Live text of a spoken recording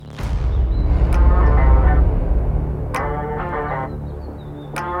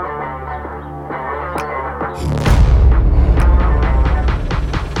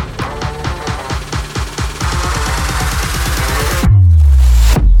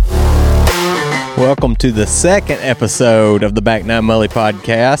Welcome to the second episode of the Back Nine Mully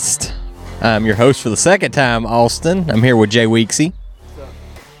podcast. I'm your host for the second time, Austin. I'm here with Jay Weeksy,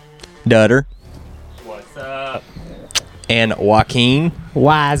 Dutter, What's up? and Joaquin.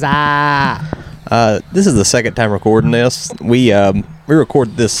 Why's This is the second time recording this. We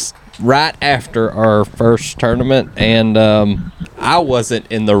recorded this right after our first tournament, and I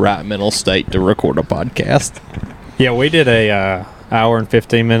wasn't in the right mental state to record a podcast. Yeah, we did a hour and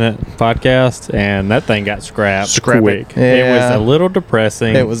 15-minute podcast, and that thing got scrapped quick. Yeah. It was a little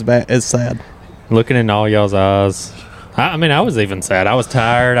depressing. It was bad. It's sad. Looking in all y'all's eyes. I mean, I was even sad. I was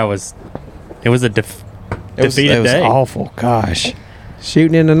tired. It was a defeated day. It was awful. Gosh.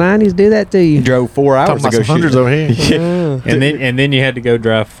 Shooting in the 90s do that to you? Drove 4 hours to go hundreds shoot. over here. and then you had to go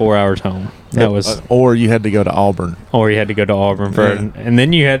drive 4 hours home. That was, Or you had to go to Auburn. or you had to go to Auburn for, Yeah. and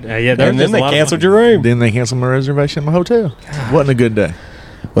then you had, And then they canceled your room. Then they canceled my reservation at my hotel. Wasn't a good day.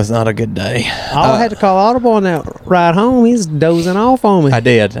 Was not a good day. I had to call Audible on that ride home. He's dozing off on me. I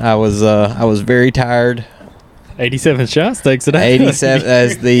did. I was very tired. 87 shots takes it out. 87.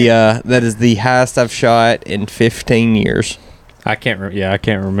 That is the highest I've shot in 15 years. I can't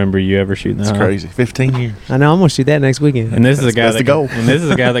remember you ever shooting that It's high. crazy. 15 years. I know. I'm going to shoot that next weekend. And this is a guy That's the goal. And this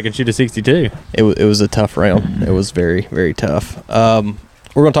is a guy that can shoot a 62. It was a tough round. It was very, very tough. We're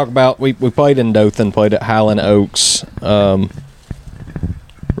going to talk about we played in Dothan, played at Highland Oaks.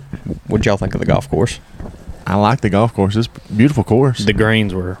 What'd y'all think of the golf course? I like the golf course. It's a beautiful course. The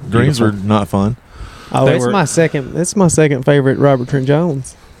greens were Greens beautiful. were not fun. Oh, They it's were- my second. It's my second favorite Robert Trent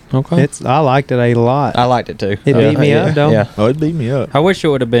Jones. Okay. I liked it a lot. I liked it too. It beat me up, though. Yeah. Oh, it beat me up. I wish it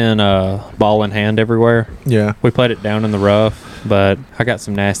would have been ball in hand everywhere. Yeah. We played it down in the rough, but I got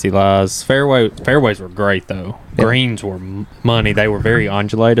some nasty lies. Fairways were great though. Yeah. Greens were money. They were very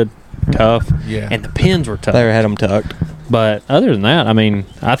undulated, tough. Yeah. And the pins were tough. They had them tucked. But other than that, I mean,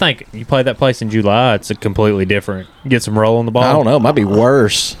 I think you play that place in July, it's a completely different. Get some roll on the ball. I don't know. It might be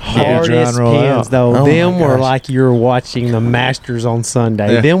worse. Hardest dry and roll pins, out. though. Oh, Them my were gosh. like you're watching the Masters on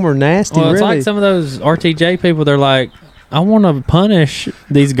Sunday. Yeah. Them were nasty, Well, it's really. like some of those RTJ people. They're like, I want to punish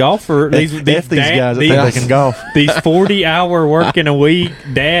these golfers. F these guys that think they can golf. These 40-hour working a week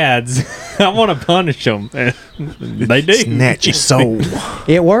dads. I want to punish them. They do. Snatch your soul.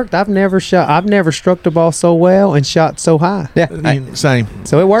 It worked. I've never struck the ball so well and shot so high. Yeah. Same.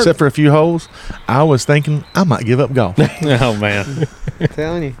 So it worked. Except for a few holes, I was thinking I might give up golf. Oh, man. I'm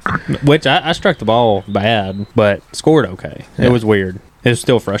telling you. Which I struck the ball bad, but scored okay. Yeah. It was weird. It was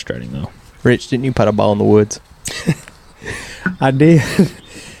still frustrating, though. Rich, didn't you put a ball in the woods? I did.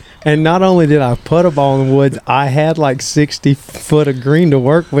 And not only did I put a ball in the woods, I had like 60 foot of green to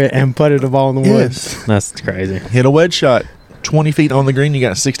work with and putted the ball in the woods. Yes. That's crazy. Hit a wedge shot. 20 feet on the green. You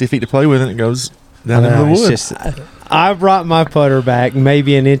got 60 feet to play with, and it goes down into the It's woods. just- I brought my putter back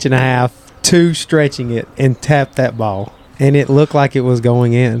maybe an inch and a half to stretching it and tapped that ball. And it looked like it was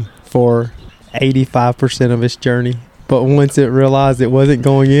going in for 85% of its journey. But once it realized it wasn't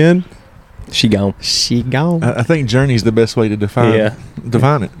going in, she gone. she gone. I think journey's the best way to define it.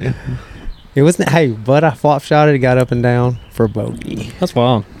 Yeah. It wasn't, but I flop shot it, got up and down for bogey. That's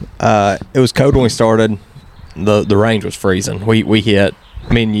wild. It was cold when we started. The range was freezing. We hit.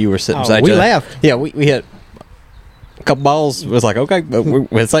 Me and you were sitting beside each we other. left. Yeah, we hit a couple balls. It was like, okay, but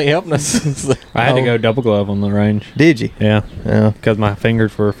this ain't helping us. I had to go double glove on the range. Did you? Yeah, Yeah. because my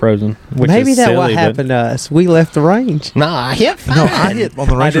fingers were frozen. Which Maybe is that's silly, what but happened to us. We left the range. Nah, I hit fine. No, I hit on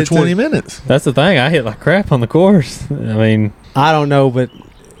the range for did 20 too. minutes. That's the thing. I hit like crap on the course. I mean, I don't know, but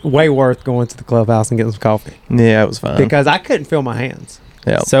way worth going to the clubhouse and getting some coffee Yeah, it was fine. because I couldn't feel my hands.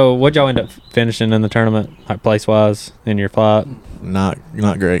 Yeah. so what'd y'all end up finishing in the tournament, like place wise, in your flight? Not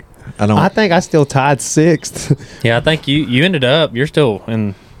great. I think I still tied sixth. Yeah, I think you ended up. You're still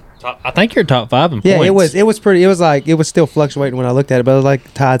in. I think you're top 5 in Yeah, points. it was pretty. It was like it was still fluctuating when I looked at it, but it was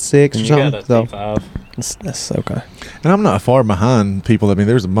like tied six And or you got something. a So T5. That's okay. And I'm not far behind people. I mean,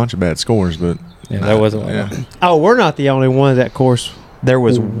 there's a bunch of bad scores, but Yeah, that wasn't. yeah. we're not the only ones at course. There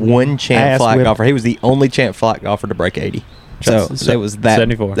was one champ Ass flight whip. golfer. He was the only champ flight golfer to break 80. So So- it was that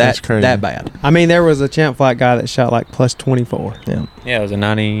 74. That, That's crazy. that bad. I mean, there was a champ flight guy that shot like plus 24. Yeah. Yeah, it was a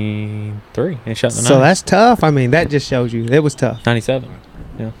 93. He shot the 9. So that's tough. I mean, that just shows you it was tough. 97.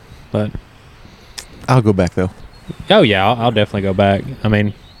 Yeah, but I'll go back, though. oh yeah, I'll definitely go back. I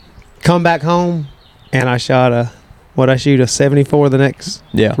mean, Come back home, and I shot I shoot a 74 the next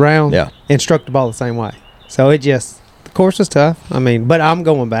Yeah. round. Yeah. And struck the ball the same way. So the course was tough. I mean, but I'm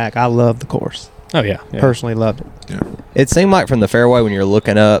going back. I love the course. oh yeah. Personally loved it. It seemed like from the fairway when you're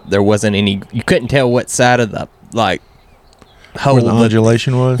looking up, there wasn't any. You couldn't tell what side of the hole. Where the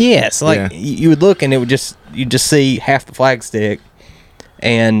undulation was? Yes, like Yeah. you would look and it would just you'd just see half the flag stick,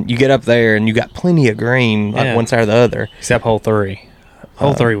 and you get up there and you got plenty of green, like Yeah. one side or the other. Except hole 3.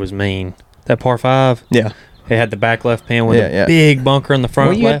 Hole 3 was mean. That par 5. Yeah. It had the back left pin with Yeah. a big bunker in the front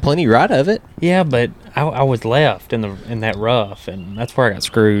Well, you had left. plenty right of it. Yeah, but I was left in that rough, and that's where I got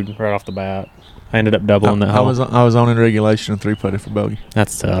screwed right off the bat. I ended up doubling that I hole. was on in regulation and 3-putted for bogey.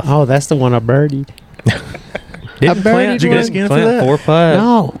 That's tough. Oh, that's the one I birdied. Didn't birdied Did you get a skin for Clint that? 4-putt.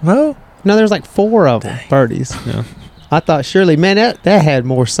 No, No, there's like 4 of them birdies. Yeah. I thought surely, man, that had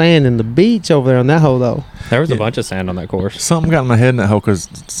more sand than the beach over there on that hole though. There was a Yeah. bunch of sand on that course. something got in my head in that hole because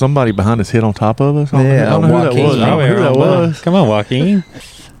somebody behind us hit on top of us. I don't know who that Joaquin. was. I don't know who that was. Come on, Joaquin.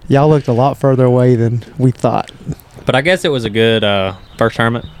 Y'all looked a lot further away than we thought. But I guess it was a good first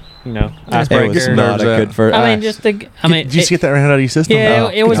tournament. You know, It icebreaker. was not a good first. I mean, just to, I mean, Did you just get that right out of your system? yeah,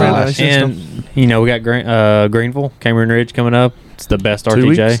 Oh, it was, get that out of gosh. your system. and you know, we got Greenville, Cameron Ridge coming up. It's the best 2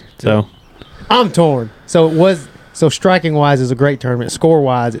 RTJ. weeks? So I'm torn. So striking wise is a great tournament. Score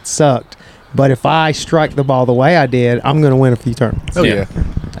wise, it sucked. But if I strike the ball the way I did, I'm going to win a few tournaments. Oh Yeah. yeah.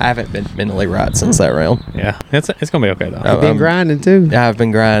 I haven't been mentally right since that round. yeah, it's gonna be okay though. Oh, I've been grinding too. I've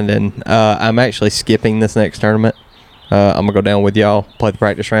been grinding. I'm actually skipping this next tournament. I'm gonna go down with y'all, play the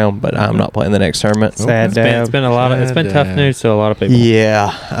practice round, but I'm not playing the next tournament. Sad It's been a lot of it's been tough Sad. news to a lot of people.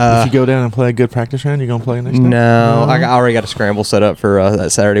 Yeah. If you go down and play a good practice round, you gonna play next time? No, I already got a scramble set up for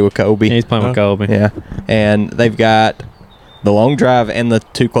that Saturday with Kobe. He's playing with Kobe. Yeah, and they've got the long drive and the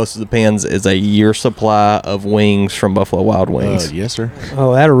 2 closest to pins is a year supply of wings from Buffalo Wild Wings. Yes, sir.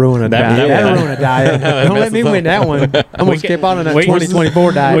 Oh, that'll ruin a That- diet. yeah. That'll ruin a diet. Don't let me win that one. I'm going We to skip on that we-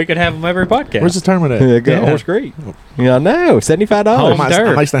 2024 diet. We could have them every podcast. Where's this tournament at? Yeah, go Yeah. Horse Creek. Yeah, I know. $75. Home I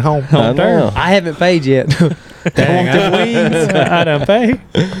dirt. might stay home. I know. I haven't paid yet. Dang, I don't pay.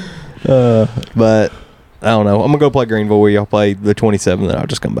 But I don't know. I'm gonna go play Greenville where y'all play the 27th, and I'll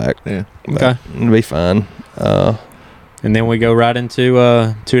just come back. Yeah. But Okay. it'll be fine. And then we go right into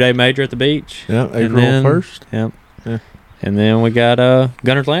 2-day major at the beach. Yeah. And April then- 1st. Yep. Yeah. And then we got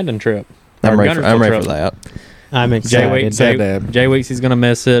Gunner's Landing trip. I'm Or ready for Gunnersville trip. that. I'm Jay excited. Weeks, Sad dad. Jay Weeks, he's gonna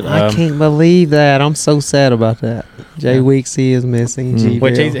miss it. I can't believe that. I'm so sad about that. Jay Weeksy is missing.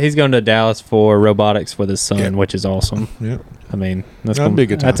 Which G-Bill. he's going to Dallas for robotics with his son, Yeah. which is awesome. Yeah. I mean, that's That'd gonna be a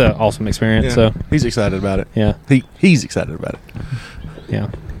good time. That's an awesome experience. Yeah. So He's excited about it. yeah, He's excited about it. yeah.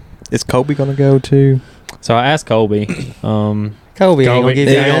 Is Kobe gonna go too? So I asked Colby. Kobe ain't Kobe, gonna give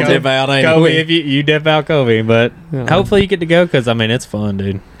yeah, you gonna that. dip out, ain't Kobe, if you dip out Kobe, but Yeah. hopefully you get to go because I mean it's fun,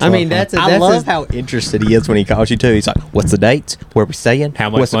 dude. It's I a lot mean, of fun. that's I love how interested he is when he calls you too. He's like, "What's the dates? Where we staying?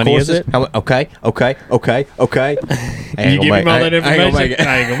 How much What's the money is courses? it?" Okay. You give him all that information.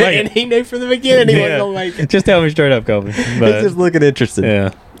 I ain't gonna make And it. he knew from the beginning he Yeah. wasn't gonna make it. Just tell me straight up, Kobe. He's But, just looking interested. yeah,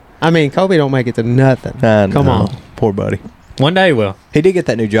 I mean, Kobe don't make it to nothing. I Come know. on. Poor buddy. one day he will. He did get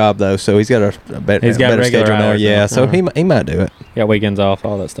that new job though, so he's got a better, He's got better regular schedule now. hours Yeah, now. so he might do it. Got weekends off,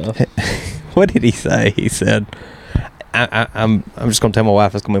 all that stuff. What did he say? He said, "I'm just gonna tell my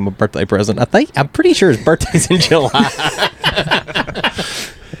wife it's gonna be my birthday present. I'm pretty sure his birthday's in July.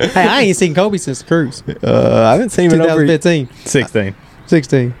 Hey, I ain't seen Kobe since the cruise. I haven't seen him in over. 2015, 16.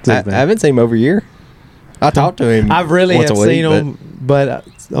 16. I haven't seen him over a year. I talked to him. I really once have a week, seen him, but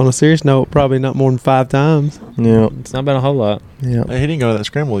on a serious note, probably not more than 5 times. Yeah, It's not been a whole lot. yeah. Hey, he didn't go to that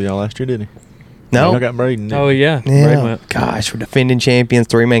scramble with y'all last year, did he? Y'all No. got Braden. didn't Oh he? yeah, Ray Yeah. went. Gosh, we're defending champions.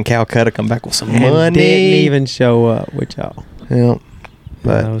 3-man Calcutta come back with some And money. didn't even show up with y'all. Yeah.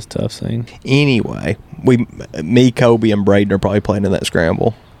 But That was tough scene. anyway, me, Kobe, and Braden are probably playing in that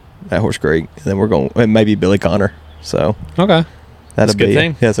scramble at Horse Creek. And then we're going, and maybe Billy Connor. So Okay, that'll a good be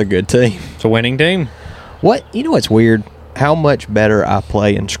team. That's a good team. it's a winning team. What you know? What's weird? How much better I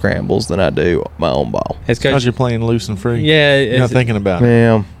play in scrambles than I do my own ball. It's Because because you're playing loose and free. yeah. You're not It's, thinking about it.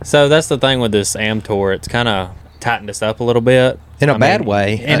 Yeah, so that's the thing with this Am Tour. It's kind of tightened us up a little bit in a I bad mean,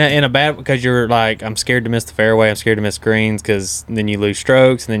 way. In a bad because you're like I'm scared to miss the fairway. I'm scared to miss greens because then you lose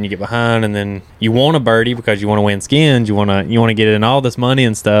strokes and then you get behind and then you want a birdie because you want to win skins. You want to get in all this money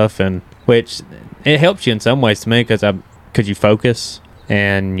and stuff and which it helps you in some ways to me because you focus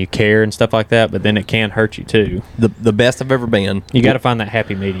and you care and stuff like that. But then it can hurt you too. The best I've ever been. You got to find that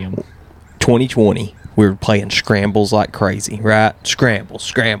happy medium. 2020. We were playing scrambles like crazy, right? Scramble,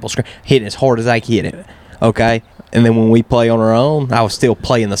 hitting as hard as I could hit it. Okay. And then when we play on our own, I was still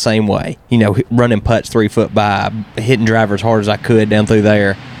playing the same way. You know, running putts 3 foot by, hitting driver as hard as I could down through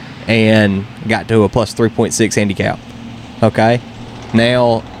there, and got to a plus 3.6 handicap. Okay.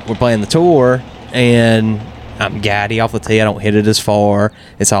 Now we're playing the tour, and I'm gaddy off the tee. I don't hit it as far.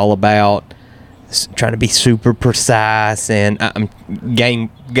 It's all about trying to be super precise, and I'm game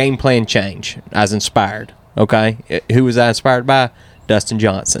plan change. I was inspired. Okay. Who was I inspired by? Dustin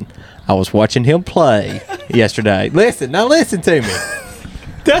Johnson. I was watching him play yesterday. Listen to me.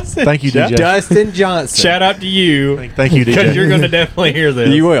 Dustin, Thank you, DJ. Dustin Johnson. shout out to you Thank you, because you're DJ. going to definitely hear this.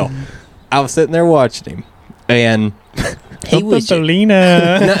 You will. I was sitting there watching him, and he was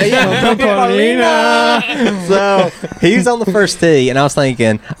Paulina. No, yeah, Paulina. So he's on the first tee, and I was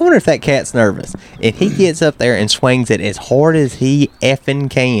thinking, I wonder if that cat's nervous. And he gets up there and swings it as hard as he effing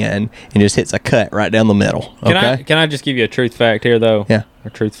can, and just hits a cut right down the middle. Okay, Can I just give you a truth fact here though? Yeah. A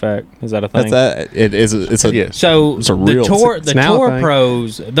truth fact, is that a thing? that's that. It is. It's a Yes. So It's a real- the now a tour thing.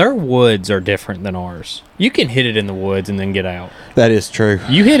 pros, their woods are different than ours. You can hit it in the woods and then get out. That is true.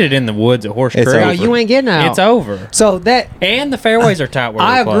 You hit it in the woods at Horse It's Creek. over. No, you ain't getting out. It's over. So that And the fairways are tight where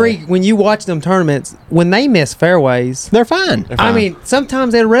I we play. agree. When you watch them tournaments, when they miss fairways, They're fine. I mean,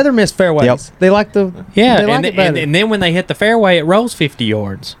 sometimes they'd rather miss fairways. Yep. They like the Yeah, They like and, it better. and then when they hit the fairway, it rolls 50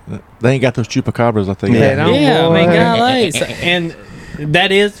 yards. They ain't got those chupacabras like they They got. don't. Yeah, I mean, boy. golly. So- and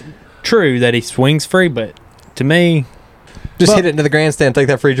that is true that he swings free, but to me, Just hit it into the grandstand, take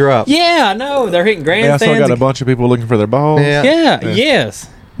that free drop. yeah, I know they're hitting They also grandstands. got a bunch of people looking for their balls. Yeah. Yes.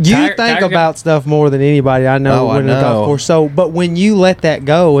 You Tiger- think Tiger- about stuff more than anybody I know Oh, I when in the know. golf course. So, but when you let that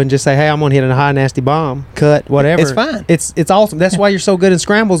go and just say, "Hey, I'm gonna hit a high nasty bomb, cut whatever," It's fine. It's awesome. That's why you're so good in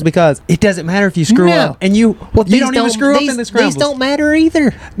scrambles because it doesn't matter if you screw No. up and you These don't even screw up in the scrambles. These don't matter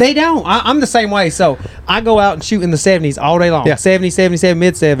either. They don't. I'm the same way. So I go out and shoot in the 70s all day long. Yeah. 70, 77,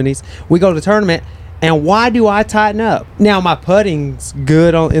 mid 70s. We go to the tournament. And why do I tighten up? Now my putting's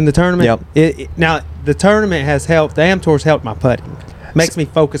good in the tournament. Yep. Now the tournament has helped. The Am Tour's helped my putting. Makes me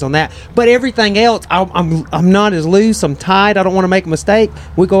focus on that. But everything else, I'm not as loose. I'm tight. I don't want to make a mistake.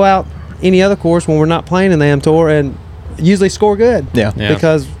 We go out any other course when we're not playing in the Am Tour and usually score good. Yeah. Yeah.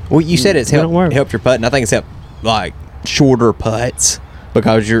 Because Well, you said it's we don't worry. helped your putt, and I think it's helped like shorter putts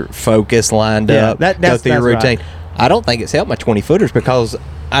because your focus lined Yeah, up, that's go through your right. routine. I don't think it's helped my 20 footers because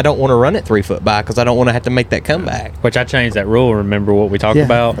I don't want to run it 3 foot by because I don't want to have to make that comeback. Which I changed that rule. Remember what we talked Yeah.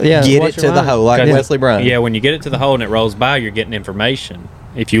 about? Yeah. Get watch it your to the line. hole like Because- Wesley Brown. Yeah, when you get it to the hole and it rolls by, you're getting information.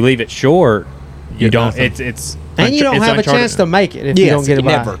 If you leave it short, you Get don't. nothing. It's and you don't it's have a uncharted. chance to make it if you Yes, don't get it you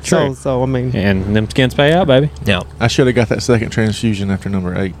by. never. So I mean, And them skins pay out, baby. No. I should have got that second transfusion after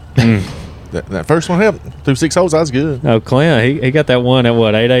number 8. that first one helped. Through 6 holes, I was good. Oh, Clint, he got that one at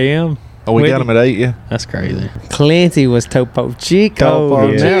what 8 a.m. Oh, we Wait. got him at 8, yeah. That's crazy. Clancy was Topo Chico Topo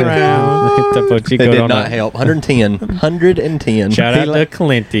on that Chico. round. Topo Chico It did don't not know. help. 110. 110. Shout out to like-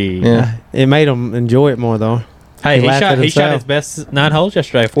 Clinty. Yeah. It made him enjoy it more though. Hey, he laughed shot at his himself. best 9 holes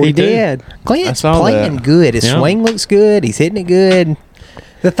yesterday. 42. He did. Clint's I saw playing that. good. His Yeah. swing looks good. He's hitting it good.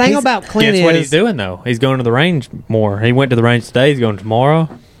 The thing He's- about Clint Guess is, what he's doing though? He's going to the range more. He went to the range today. He's going tomorrow.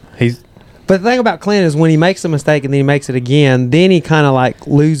 He's but the thing about Clint is when he makes a mistake and then he makes it again, then he kind of like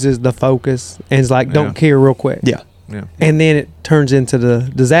loses the focus and is like, don't Yeah. care real quick. Yeah. Yeah. And then it turns into the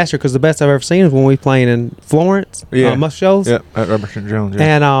disaster because the best I've ever seen is when we playing in Florence, Yeah. Muscle Shoals. Yep, at Robertson Jones.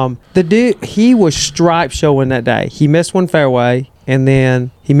 Yeah. And the dude, he was stripe showing that day. He missed one fairway, and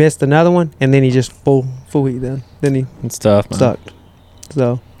then he missed another one, and then he just full heat then he it's tough, man. sucked.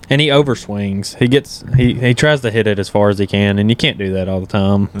 So And he overswings. He tries to hit it as far as he can, and you can't do that all the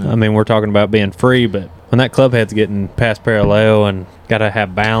time. I mean, we're talking about being free, but when that club head's getting past parallel and got to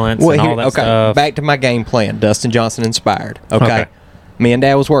have balance and all that stuff. Back to my game plan. Dustin Johnson inspired. Okay. Okay. Me and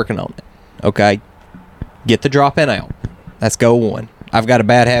Dad was working on it. Okay. Get the drop in out. That's goal 1. I've got a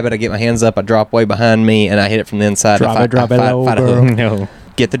bad habit. I get my hands up, I drop way behind me, and I hit it from the inside. Drop I it, drop I it fight- low, fight a girl. hook. No.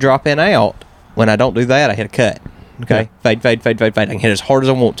 Get the drop in out. When I don't do that, I hit a cut. Okay. Fade. I can hit as hard as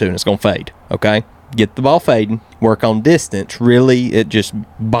I want to, and it's going to fade. Okay. Get the ball fading. Work on distance. Really, it just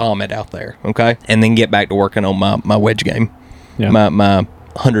bomb it out there. Okay. And then get back to working on my wedge game. Yeah. My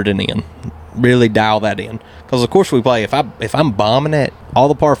 100 and in. Really dial that in. Because, of course, we play. If I'm bombing it, all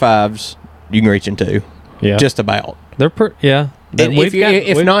the par 5s, you can reach into. Yeah. Just about. They're yeah. And if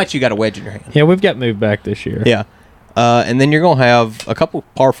we've- not, you got a wedge in your hand. Yeah, we've got moved back this year. Yeah. And then you're going to have a couple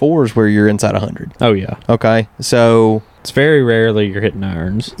par 4s where you're inside 100. Oh yeah. Okay. So, It's very rarely you're hitting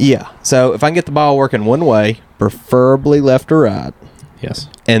irons. yeah. So, if I can get the ball working one way, preferably left or right, Yes.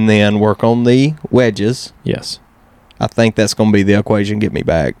 and then work on the wedges, Yes. I think that's going to be the equation get me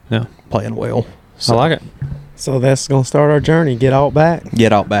back Yeah. playing well. I like it. So that's gonna start our journey. Get alt back.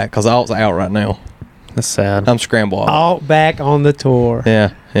 Get out back because Alt's out right now. That's sad. I'm scramble alt. Alt back on the tour.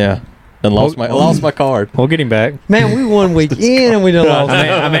 Yeah. And lost my card. We'll get him back. Man, we won week in and we done lost.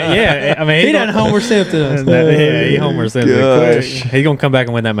 Yeah. He done Homer Simpson us. Yeah, he Homer Simpson. Gosh. He's gonna come back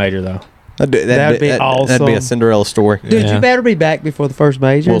and win that major though. That'd be That'd be That'd be a awesome. Cinderella story. Dude, Yeah. you better be back before the first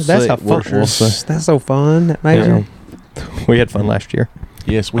major. We'll That's see. a fun. We'll see. That's so fun. That major. We had fun last year.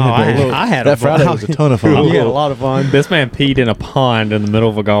 Yes, we Oh, had that. I had that a Friday ball. was a ton of fun. We had a lot of fun. This man peed in a pond in the middle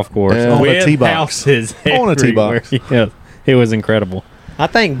of a golf course Yeah. On a with tee box. houses On a tee box. everywhere. Yeah, it was incredible. I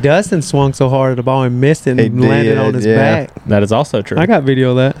think Dustin swung so hard at the ball and missed it He and landed did, on his yeah. back. That is also true. I got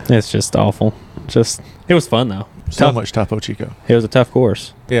video of that. It's just awful. It was fun though. So much Topo Chico. It was a tough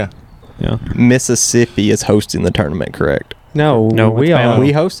course. Yeah. Yeah. Mississippi is hosting the tournament, correct? No, No, we it's all. bound.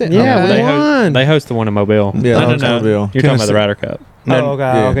 We host it? Yeah, Okay. we won. They host the one in Mobile. Yeah, no, that's Mobile. You're talking about the Tennessee. Ryder Cup. Oh, okay,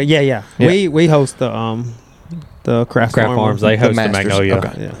 Yeah. okay, yeah. Yeah. We host the Craft Craft Farms. They host the Masters. Magnolia.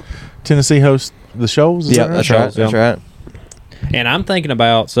 Okay. Yeah. Tennessee hosts the shows. Is Yeah, that that's right? right. That's right. And I'm thinking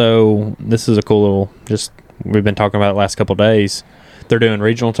about, so this is a cool little, we've been talking about it the last couple of days. They're doing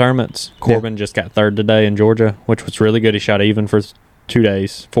regional tournaments. Corbin just got third today in Georgia, which was really good. He shot even for 2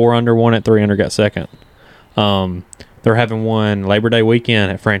 days. 4 under, 1 at 3 under, got second. They're having one Labor Day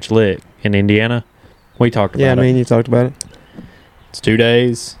weekend at French Lick in Indiana. We talked about Yeah, I it. mean, you talked about it. It's 2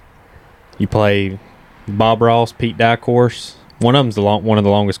 days. You play Bob Ross, Pete Dye course. One of them's one of the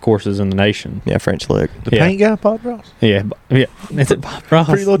longest courses in the nation. Yeah, French Lick. The Yeah. paint guy, Bob Ross. Yeah. Is it Bob Ross?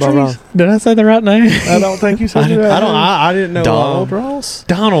 Pretty Little Bob Trees. Ross. Did I say the right name? I don't think you said that. I didn't know. Donald Ross?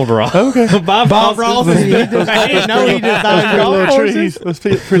 Donald Ross. Okay. Bob Ross. is- He just- I didn't know he designed Pretty golf Little courses. Trees. Those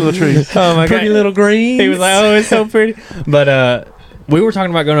Pretty Little Trees. Oh my Pretty god. Little Green. He was like, "Oh, it's so pretty." But we were talking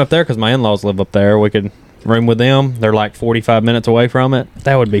about going up there because my in-laws live up there. We could room with them. They're like 45 minutes away from it.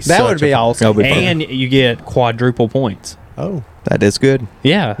 That would be That would be awesome. That would be fun. And you get quadruple points. Oh. That is good.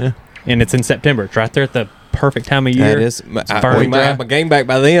 Yeah. Yeah. And it's in September. It's right there at the perfect time of year. That is. Burn We might dry. have my game back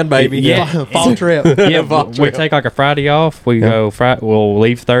by then, baby. Yeah. Fall trip. Yeah, Fall we trip. take like a Friday off. We go Friday. We'll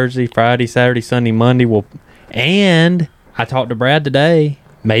leave Thursday, Friday, Saturday, Sunday, Monday. And I talked to Brad today.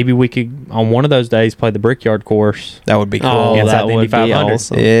 Maybe we could on one of those days play the Brickyard course. That would be cool. Oh, Inside that the would Indy be 500.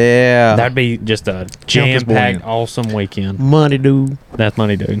 awesome. Yeah. That'd be just a is jam-packed, buoyant. awesome weekend. Money, dude. That's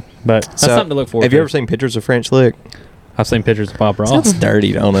money, dude. But that's So, something to look forward Have to. you ever seen pictures of French Lick? I've seen pictures of Bob Ross. Sounds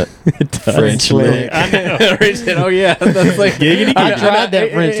dirty, don't it? French Lick. I know. He said, "Oh yeah, that's like giggity." I tried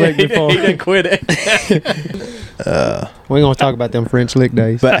that French Lick before. He didn't quit it. We're gonna talk about them French Lick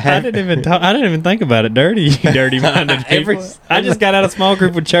days. But I didn't even think about it. Dirty, you dirty-minded people. I just got out of small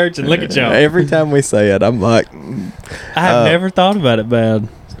group with church and look at y'all. every time we say it, I'm like, I've never thought about it bad.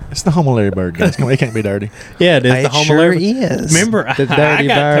 It's the Homo Larry Bird, guys. Come on, it can't be dirty. Yeah, it is the it Homo sure Larry- is. Remember, I dirty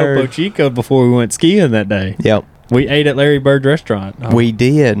got bird. Topo Chico before we went skiing that day. Yep, We ate at Larry Bird's restaurant. Oh, we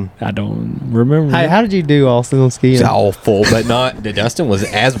did. I don't remember. Hey, how did you do, Austin, on skiing? It's awful, but not. Dustin was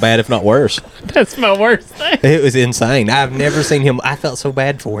as bad, if not worse. That's my worst thing. It was insane. I've never seen him. I felt so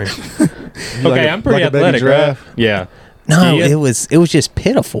bad for him. Okay, I'm pretty like a baby athletic, right? giraffe. Yeah. No, Skiing? it was just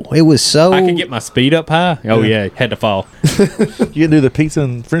pitiful. It was so. I could get my speed up high. Oh, yeah. Had to fall. You can do the pizza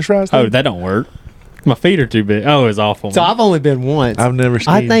and French fries. Oh, thing? that don't work. My feet are too big. Oh, it was awful. So I've only been once. I've never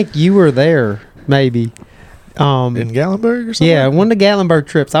skied. I think you were there, maybe. in Gallenberg or something. Yeah, one of the Gatlinburg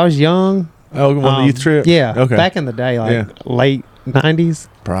trips. I was young. Oh, one of the youth trip. Yeah. Okay. Back in the day, like Yeah. late 90s.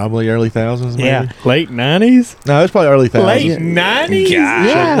 Probably early thousands. Maybe. Yeah. Late 90s? No, it's probably early Late thousands. 90s?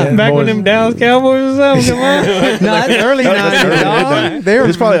 Yeah. Back when Boys- them Dallas Cowboys was up. Come on. No, that's early 90s. dog. They were-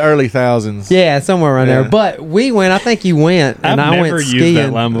 It's probably early thousands. yeah, somewhere around Yeah. there. But we went, I think you went, I've and I never went used skiing.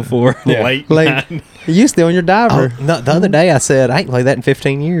 that line before. Yeah. Late Late. 90s. You still on your diver. Oh, no, the other day I said I ain't played that in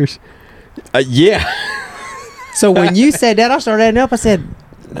 15 years. Yeah. So when you said that, I started adding up. I said,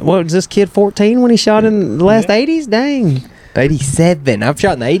 what was this kid 14 when he shot in the last 80s? Dang. 87. I've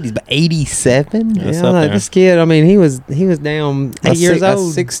shot in the 80s, but 87? That's Yeah, up like, there. this kid, I mean, he was down 8 years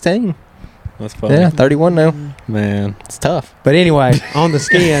old. 16. That's funny. Yeah, 31 now. Man. It's tough. But anyway, on the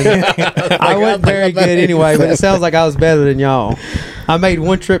skiing, I wasn't very good anyway, but it sounds like I was better than y'all. I made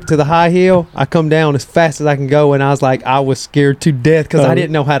one trip to the high hill. I come down as fast as I can go, and I was like, I was scared to death because I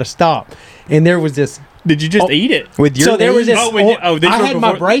didn't know how to stop. And there was this. Did you just eat it? With your So there was knees? this. Oh, when you- oh, these I were had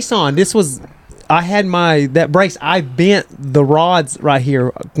my before- brace on. This was. I had that brace. I bent the rods right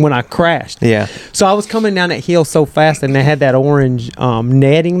here when I crashed. Yeah. So I was coming down that hill so fast, and they had that orange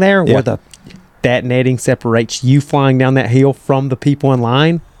netting there Yeah. where that netting separates you flying down that hill from the people in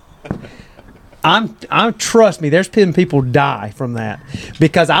line. I'm trust me, there's been people die from that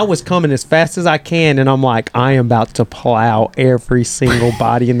because I was coming as fast as I can, and I'm like, I am about to plow every single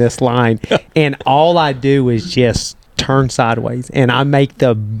body in this line, and all I do is just turn sideways, and I make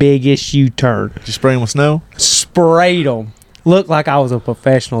the biggest U-turn. Did you spray them with snow? Sprayed them. Looked like I was a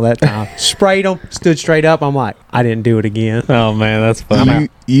professional that time. Sprayed them, stood straight up. I'm like, I didn't do it again. Oh, man. That's funny.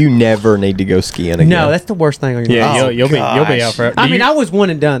 You never need to go skiing again. No, that's the worst thing on your Yeah, life. you'll be out for it. I mean, I was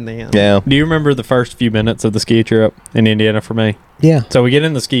one and done then. Yeah. Do you remember the first few minutes of the ski trip in Indiana for me? Yeah. So we get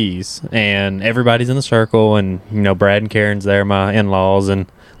in the skis, and everybody's in the circle, and, Brad and Karen's there, my in-laws, and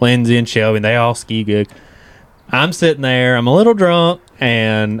Lindsay and Shelby, and they all ski good. I'm sitting there, I'm a little drunk,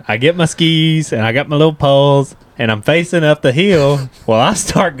 and I get my skis and I got my little poles and I'm facing up the hill. Well, I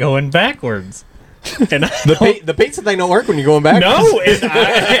start going backwards. And The pizza thing don't work when you're going back. no,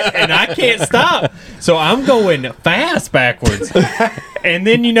 and I can't stop. So I'm going fast backwards. And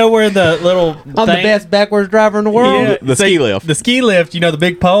then you know where the little I'm the best backwards driver in the world. Yeah, The ski lift. The ski lift, the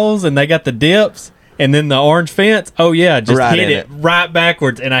big poles, and they got the dips, and then the orange fence. Oh, yeah, just Right hit in it right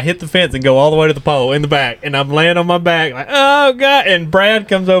backwards, and I hit the fence and go all the way to the pole in the back, and I'm laying on my back like, oh, God. And Brad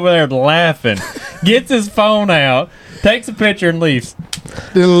comes over there laughing, gets his phone out, takes a picture, and leaves.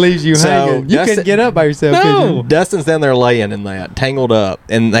 It leaves you So, hanging. You couldn't get up by yourself. could No. you? Dustin's down there laying in that, tangled up,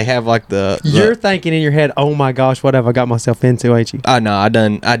 and they have like the. You're thinking in your head, "Oh my gosh, what have I got myself into?" Ain't you? I know. I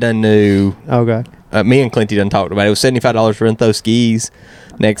done knew. Okay. Me and Clinty done talked about it. It was $75 to rent those skis.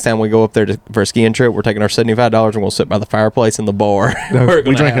 Next time we go up there for a skiing trip, we're taking our $75 and we'll sit by the fireplace in the bar.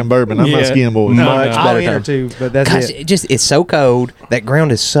 We drinking bourbon. I'm not Yeah. skiing, boys. No. much I'll better enter time. too, but that's Gosh, it. it's so cold. That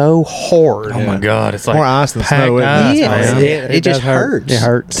ground is so hard. Oh, my God. It's like More ice than packed snow, isn't it? ice, Yeah, man. it just does hurt. hurts. It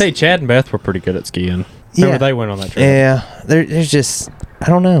hurts. Say Chad and Beth were pretty good at skiing. Remember they went on that trip. Yeah, there's just I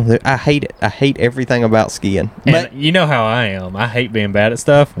don't know. I hate it. I hate everything about skiing. And But you know how I am. I hate being bad at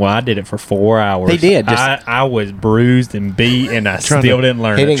stuff. Well, I did it for 4 hours. He did, just- I was bruised and beat, and I Trying still to- didn't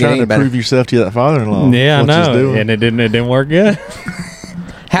learn He it. didn't get Trying any to better. prove yourself to that father-in-law. Yeah, I What you's know. doing. And it didn't work good.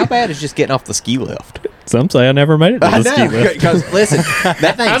 how bad is just getting off the ski lift? Some say I never made it to I the ski know. lift. Because listen,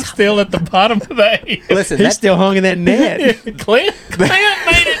 that I'm thing's still at the bottom of the hill. listen. He's That, still hung in that net. Clint made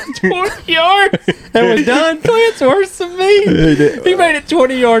it 20 yards. That was done. Clint's worse than me. He made it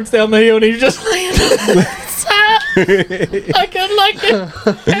 20 yards down the hill, and he's just laying on the side like a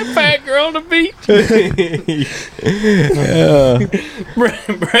fat girl on the beach.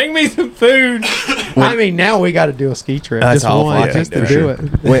 Bring me some food. I mean, now we got to do a ski trip. That's Just awful. one, I just can't to do do it.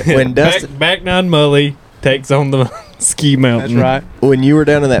 it. when Dustin, Back nine Mully takes on the ski mountain. That's right. when you were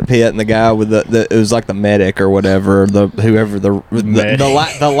down in that pit and the guy with the it was like the medic or whatever, the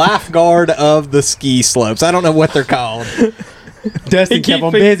lifeguard of the ski slopes. I don't know what they're called. Dustin He kept keep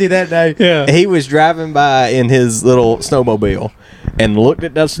on it- busy that day. Yeah. He was driving by in his little snowmobile and looked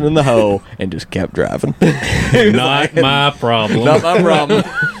at Dustin in the hole and just kept driving. Not my problem. Not my problem.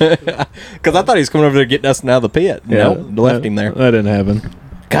 Because I thought he was coming over there to get Dustin out of the pit. No, left him there. That didn't happen.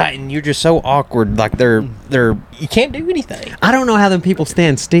 God, and you're just so awkward. Like they're you can't do anything. I don't know how them people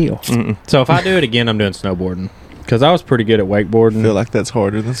stand still. So if I do it again, I'm doing snowboarding. Because I was pretty good at wakeboarding. I feel like that's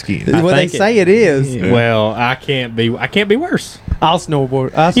harder than skiing. I Well, they think say it is. Yeah. Well, I can't be worse. I'll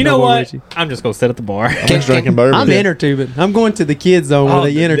snowboard. I'll You know snowboard what? with you. I'm just gonna sit at the bar. I'm just drinking bourbon. I'm inner tubing. I'm going to the kids zone where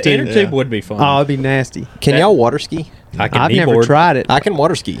they inner the tube. inner tube would be fun. Oh, it'd be nasty. Can y'all water ski? I can I've never kneeboard. tried it, I can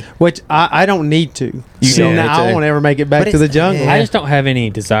water ski. which I don't need to. You So don't now need I to. won't ever make it back But to the it's- jungle. I just don't have any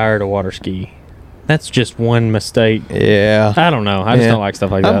desire to water ski. That's just one mistake. Yeah, I don't know. I just Yeah. don't like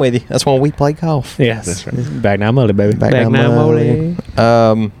stuff like that. I'm with you. That's why we play golf. Yes. That's right. Back now, Mully, baby. Back Back now, now, Mully.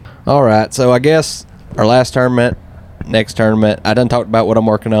 Mully. All right. So I guess our last tournament, next tournament, I done talked about what I'm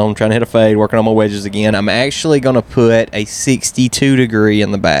working on. I'm trying to hit a fade, working on my wedges again. I'm actually going to put a 62 degree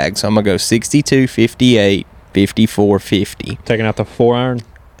in the bag. So I'm going to go 62, 58, 54, 50. Taking out the 4-iron.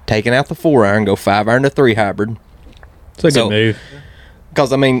 Taking out the 4-iron, go 5-iron to 3 hybrid. It's a good So- move.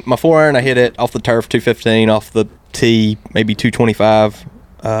 Because, I mean, my 4-iron, I hit it off the turf 215, off the tee maybe 225.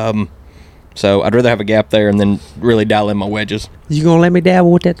 So I'd rather have a gap there and then really dial in my wedges. You gonna let me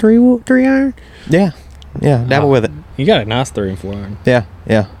dabble with that three iron? Yeah. Yeah, dabble with it. You got a nice 3 and 4-iron. Yeah,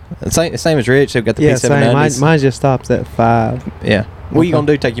 yeah. Same as Rich. They've got the Yeah, same. P790s. Mine just stops at 5. Yeah. What you gonna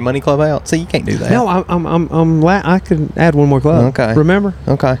do? Take your money club out? See, you can't do that. No, I could add one more club. Okay. Remember?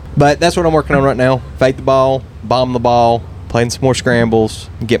 Okay. But that's what I'm working on right now. Fade the ball, bomb the ball, playing some more scrambles,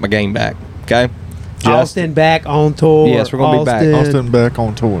 and get my game back. Okay. Austin back on tour. Yes, we're gonna be back. Austin back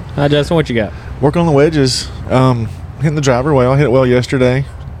on tour. Hi, Justin. What you got? Work on the wedges. Hitting the driver well. Hit it well yesterday.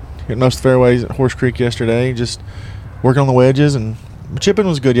 Hit most of the fairways at Horse Creek yesterday. Just working on the wedges, and chipping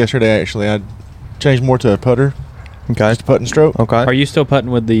was good yesterday. Actually, I changed more to a putter, Okay. just a putting stroke. Okay. Are you still putting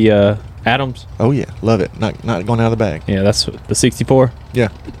with the Adams? Oh yeah, love it. Not going out of the bag. Yeah, that's the 64. Yeah,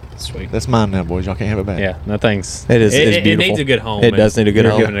 Sweet. that's mine now, boys. Y'all can't have it back. Yeah, that thing's. It is- it's It beautiful. needs a good home. It does need a good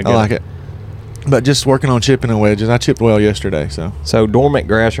You're home. giving it a I good- like it. But just working on chipping and wedges. I chipped well yesterday, so So dormant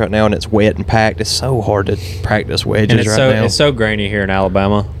grass right now, and it's wet and packed. It's so hard to practice wedges And it's right now. it's so grainy here in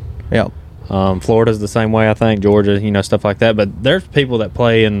Alabama. Yeah. Florida's the same way, I think. Georgia, stuff like that. But there's people that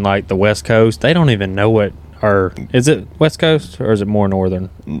play in like the West Coast. They don't even know what or is it West Coast or is it more northern?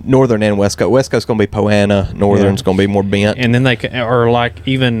 Northern and West Coast. West Coast going to be Poana. Northern's going to be more bent. And then or like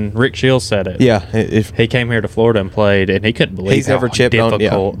even Rick Shields said it. Yeah. If He came here to Florida and played, and he couldn't believe he's how ever chipped on,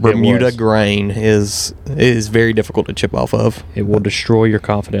 difficult it Bermuda was. grain is very difficult to chip off of. It will destroy your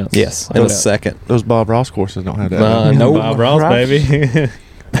confidence. Yes, in a second. Those Bob Ross courses don't have that. No, Bob Ross, baby.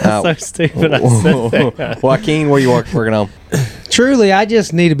 That's so stupid. I said that. Joaquin, where you working on? Truly, I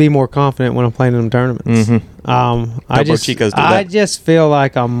just need to be more confident when I'm playing in them tournaments. Couple of Chicos do I that. just feel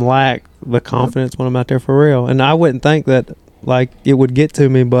like I'm lack the confidence when I'm out there for real, and I wouldn't think that like it would get to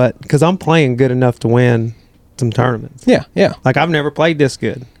me, but because I'm playing good enough to win some tournaments. Yeah, yeah. Like I've never played this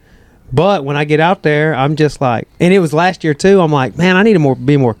good, but when I get out there, I'm just like, and it was last year too. I'm like, man, I need to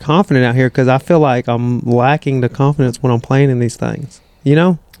be more confident out here because I feel like I'm lacking the confidence when I'm playing in these things. You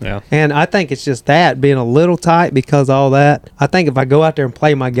know? Yeah. And I think it's just that being a little tight because of all that. I think if I go out there and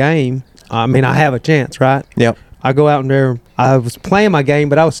play my game, I mean, I have a chance, right? Yep. I go out there. I was playing my game,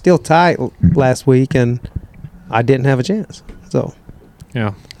 but I was still tight last week, and I didn't have a chance. So,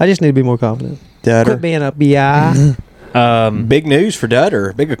 Yeah. I just need to be more confident. Dutter. Quit being a BI. Big news for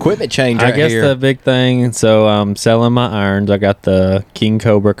Dutter. Big equipment change I right guess here. the big thing. So I'm selling my irons. I got the King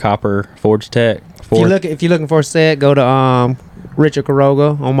Cobra Copper Forge Tech. If you're looking for a set, go to Richard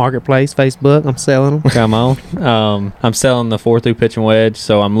Caroga on Marketplace, Facebook. I'm selling them. Come on. I'm selling the 4-through pitch and wedge,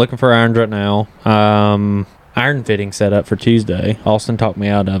 so I'm looking for irons right now. Iron fitting set up for Tuesday. Austin talked me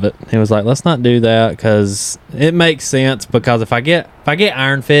out of it. He was like, let's not do that because it makes sense because if I get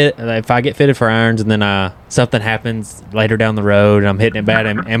iron fit, if I get fitted for irons and then something happens later down the road and I'm hitting it bad,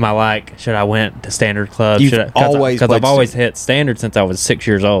 am I like, should I went to standard clubs? You've always Because I've played always hit standard since I was 6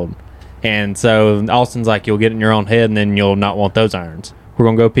 years old. And so Austin's like, you'll get in your own head and then you'll not want those irons. We're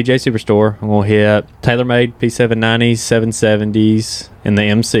going to go PGA Superstore. I'm going to hit TaylorMade P790s, 770s, and the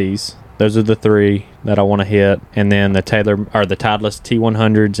MCs. Those are the three that I want to hit. And then the Titleist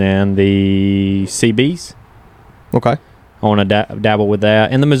T100s and the CBs. Okay. I want to dabble with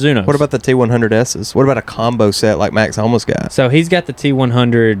that. And the Mizunos. What about the T100Ss? What about a combo set like Max almost got? So he's got the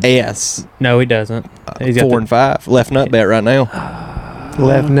T100. S. No, he doesn't. He's got 4 and 5. Left nut bet right now.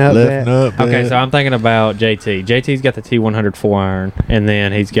 Left nut. Okay, so I'm thinking about JT. JT's got the T100 4-iron, and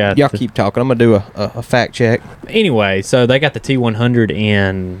then he's got... Y'all keep talking. I'm going to do a fact check. Anyway, so they got the T100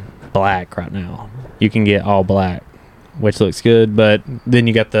 in black right now. You can get all black, which looks good, but then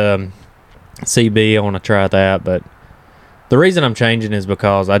you got the CB. I want to try that, but the reason I'm changing is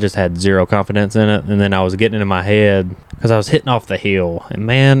because I just had zero confidence in it, and then I was getting it in my head because I was hitting off the hill. And,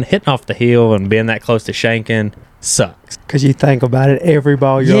 man, hitting off the hill and being that close to shanking sucks. Because you think about it every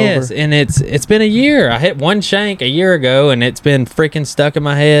ball you're Yes, over. and it's been a year. I hit one shank a year ago, and it's been freaking stuck in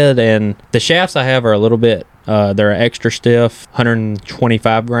my head. And the shafts I have are a little bit, they're extra stiff,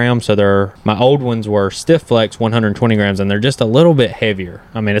 125 grams. So my old ones were stiff flex, 120 grams, and they're just a little bit heavier.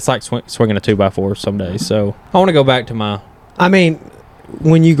 I mean, it's like swinging a 2x4 some days. So I want to go back to my... I mean,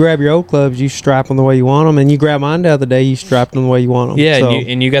 when you grab your old clubs, you strap them the way you want them, and you grab mine the other day, you strapped them the way you want them. Yeah, so,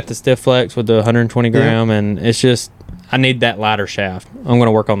 and you got the stiff flex with the 120 gram, and it's just... I need that lighter shaft. I'm going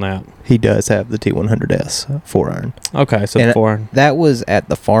to work on that. He does have the T100S 4-iron. Okay, so the 4-iron. That was at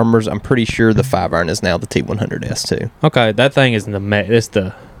the Farmers. I'm pretty sure the 5-iron is now the T100S too. Okay, that thing is it's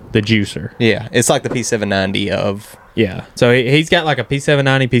the juicer. Yeah, it's like the P790 of... Yeah. So he's got like a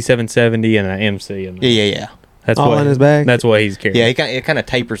P790, P770, and an MC. Yeah. That's all in his bag? That's what he's carrying. Yeah, it kind of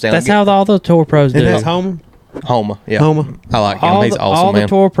tapers down. That's how all the tour pros do. And that's Homer? Homa, yeah. Homa. I like him. He's awesome, all man. the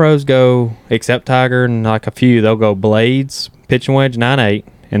tour pros go, except Tiger and like a few, they'll go blades, pitch and wedge 9.8,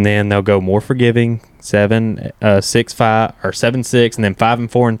 and then they'll go more forgiving 7, 6, 5, or 7, 6, and then 5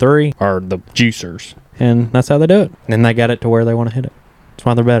 and 4 and 3 are the juicers, and that's how they do it. And then they got it to where they want to hit it. That's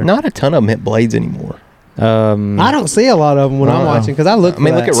why they're better. Not a ton of them hit blades anymore. I don't see a lot of them when I'm watching because I look. I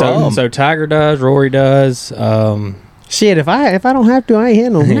mean, look at Rob. So Tiger does, Rory does. Shit, if I don't have to, I ain't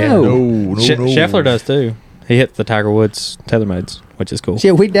hitting them. Yeah. No. Scheffler does too. He hits the Tiger Woods TaylorMades, which is cool.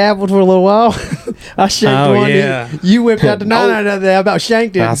 Shit, we dabbled for a little while. I shanked one. Yeah. You whipped out the 9 out of there. I about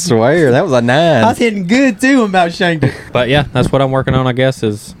shanked it. I swear, that was a 9. I was hitting good too. And about shanked it. But yeah, that's what I'm working on, I guess,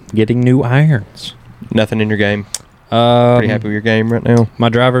 is getting new irons. Nothing in your game. Pretty happy with your game right now. My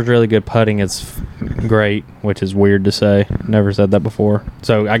driver's really good. Putting is great, which is weird to say. Never said that before.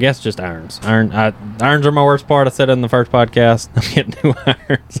 So I guess just irons. Irons are my worst part. I said it in the first podcast. I'm getting new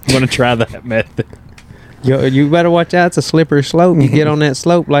irons. I'm going to try that method. You better watch out. It's a slippery slope. You get on that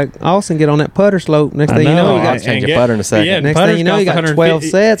slope like Austin get on that putter slope. Next thing you know, you got change your putter in a second. Yeah, next thing you know, you got 12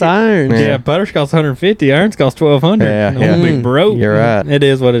 sets of irons. Yeah, putters cost 150. Irons cost 1,200. Yeah, I'm gonna be broke. You're right. It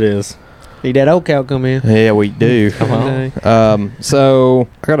is what it is. Need that old cow come in. Yeah, we do. So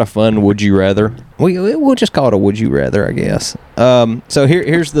I got a fun would you rather. We'll just call it a would you rather, I guess. So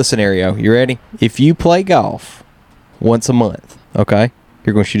here's the scenario. You ready? If you play golf once a month, okay,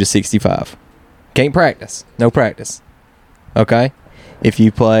 you're going to shoot a 65. Can't practice. No practice. Okay? If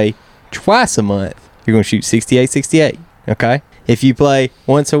you play twice a month, you're going to shoot 68. Okay? If you play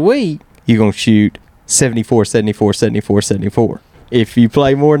once a week, you're going to shoot 74. If you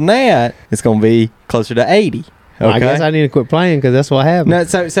play more than that, it's going to be closer to 80. Okay? I guess I need to quit playing because that's what happened. No,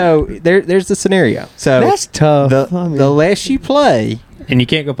 so there's the scenario. So that's tough. The less you play, And you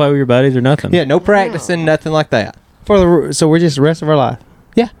can't go play with your buddies or nothing. yeah, no practicing, nothing like that. So we're just the rest of our life.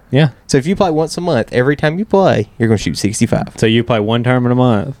 Yeah. So if you play once a month, every time you play, you're going to shoot 65. So you play one tournament a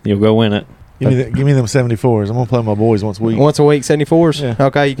month, you'll go win it. Give me them 74s. I'm gonna play with my boys once a week. Once a week, 74s? Yeah.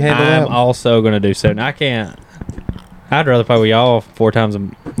 Okay, you can handle I'm that. also going to do 70. I can't. I'd rather play with y'all 4 times a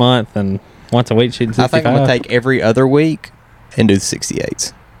month than once a week shooting 65. I think I'm going to take every other week and do the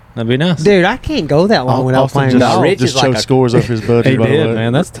 68s. That'd be nice. Dude, I can't go that long without Austin playing just, golf. Rich just is like chose a- scores off his buddy. He by the did, way.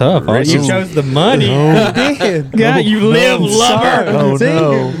 man. That's tough. Rich You is- chose the money. did. God, you live lover. Oh See?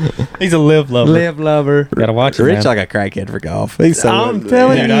 no! He's a live lover. Live lover. Gotta watch it, Rich man. like a crackhead for golf. He's so I'm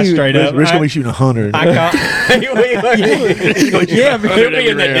telling Dude, you. I straight up. Rich gonna be shooting 100. I caught. yeah, but he'll be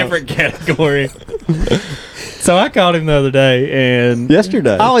in a different category. So I called him the other day, and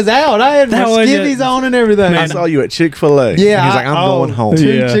yesterday. I was out. I had my That was skivvies it. on and everything. I saw you at Chick-fil-A. Yeah, he's like, I'm going home.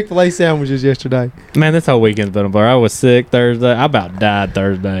 2 Yeah. Chick-fil-A sandwiches yesterday. man, this whole weekend's been a blur. I was sick Thursday. I about died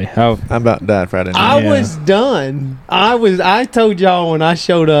Thursday. I'm about to die Friday night. I Yeah. was done. I told y'all when I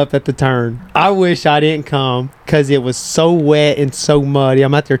showed up at the turn, I wish I didn't come because it was so wet and so muddy.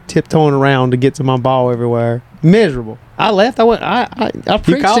 I'm out there tiptoeing around to get to my ball everywhere. Miserable. I left. I went. I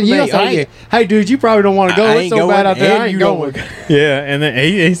preached called to you. me. I said, Oh, hey, yeah. hey, dude, you probably don't want to go. I It's ain't so going, bad out there. and I ain't you going. don't. Yeah, and then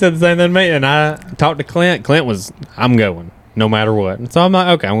he said the same thing to me, and I talked to Clint. Clint was, I'm going, no matter what. And so I'm like,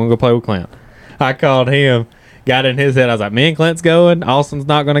 okay, I'm going to go play with Clint. I called him, got in his head. I was like, me and Clint's going. Austin's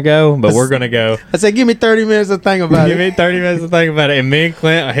not going to go, but we're going to go. I said, give me 30 minutes to think about Give it. me 30 minutes to think about it. And me and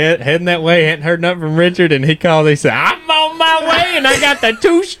Clint are heading that way. Hadn't heard nothing from Richard, and he called. He said, I'm on my way, and I got the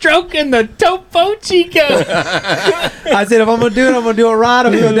 2-stroke and the Topo Chico. I said, if I'm going to do it, I'm going to do it right.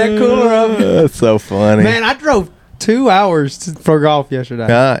 I'm going to that cooler up. That's so funny. Man, I drove 2 hours for golf yesterday.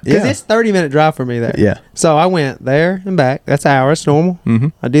 Because yeah. it's 30-minute drive for me there. Yeah. So I went there and back. That's an hour. It's normal. Mm-hmm.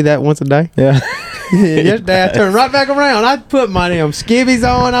 I do that once a day. Yeah. Yesterday I turned right back around. I put my damn skivvies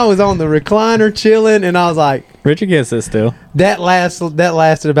on. I was on the recliner chilling, and I was like, Richard gets it still. that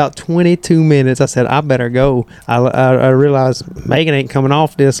lasted about 22 minutes. I said, I better go. I realized Megan ain't coming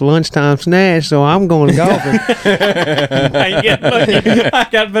off this lunchtime snatch, so I'm going to golf. I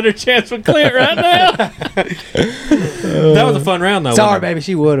got a better chance with Clint right now. That was a fun round, though. Sorry, wasn't it? baby,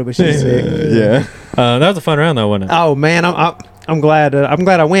 she would have, but she's sick. Yeah. That was a fun round, though, wasn't it? Oh man, I'm glad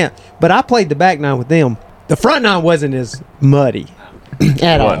I went. But I played the back nine with them. The front nine wasn't as muddy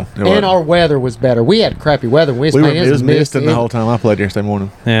at all, It wasn't. and our weather was better. We had crappy weather. When we was We were, playing. it was misting the misty. whole time I played yesterday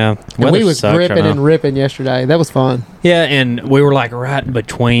morning. Yeah. And we Weather was sucks right gripping now. and ripping yesterday. That was fun. Yeah, and we were like right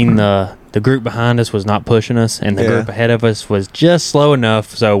between the group behind us was not pushing us, and the Yeah. group ahead of us was just slow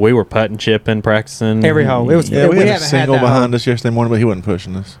enough. So we were putting, chipping, practicing Every hole. It was- Yeah, we had a haven't had single that behind hole. us yesterday morning, but he wasn't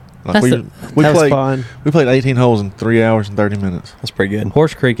pushing us. Like That's we the- That was played fun. we played 18 holes in 3 hours and 30 minutes. That's pretty good.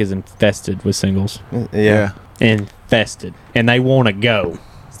 Horse Creek is infested with singles. Yeah. Infested, and they want to go.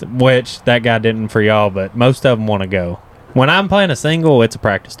 Which that guy didn't for y'all, but most of them want to go. When I'm playing a single, it's a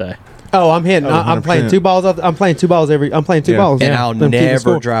practice day. Oh, I'm hitting. Oh, I'm playing 100%. 2 balls. I'm playing 2 balls I'm playing 2 Yeah. balls. And Yeah. I'll Them keep the never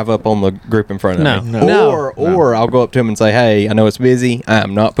score. drive up on the group in front of No. me. No. Or I'll go up to him and say, hey, I know it's busy.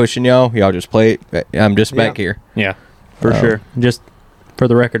 I'm not pushing y'all. Y'all just play it. I'm just back here. Yeah, for Oh. sure. Just for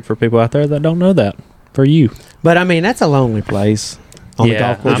the record, for people out there that don't know that, for you. But I mean, that's a lonely place on the Yeah,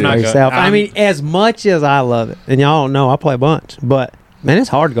 golf course I'm by not go- yourself. I I'm- mean, as much as I love it, and y'all don't know, I play a bunch, but man, it's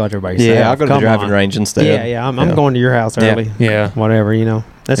hard to go out there by yourself. Yeah, I'll go to the Come driving on. range instead. Yeah. I'm going to your house Yeah. early. Yeah, Whatever,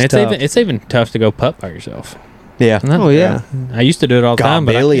 that's it's tough. even tough to go putt by yourself. Yeah. Oh, yeah. I used to do it all the God, time,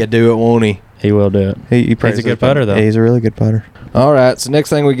 but Billy will do it, won't he? he will do it. He He's a good putter, though. Yeah, he's a really good putter. All right, so next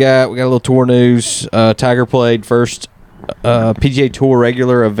thing we got a little tour news. Tiger played first PGA Tour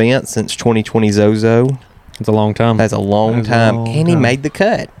regular event since 2020 Zozo. It's a long time. That's a long That is a time, long and he time. made the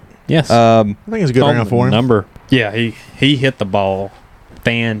cut. Yes. I think it's a good On round the for him. number. Yeah, he hit the ball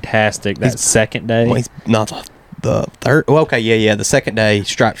fantastic that He's- second day. Well, he's not the third. Well, okay, yeah, the second day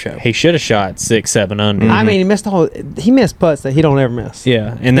stripe show. He should have shot 6-7 under. I mean, he missed putts that he don't ever miss.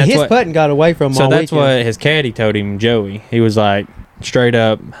 Yeah, and that's his what. putting got away from him So all that's weekend. what his caddy told him, Joey. He was like, straight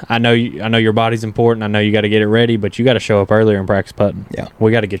up, I know your body's important. I know you got to get it ready, but you got to show up earlier and practice putting. Yeah.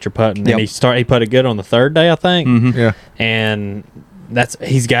 We got to get your putting. Yep. And he putted good on the third day, I think. Mm-hmm. Yeah. And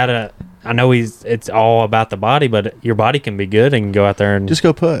he's got to. I know it's all about the body, but your body can be good and go out there and Just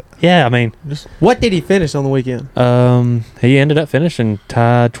go put. yeah. I mean, What did he finish on the weekend? he ended up finishing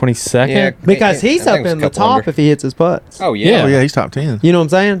tied 22nd. Yeah. Because he's I up think it's in a the couple top under. if he hits his putts. Oh, Yeah. Oh yeah, he's top 10. You know what I'm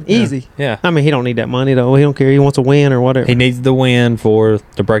saying? Easy. Yeah. I mean, he don't need that money though. He don't care. He wants a win or whatever. He needs the win to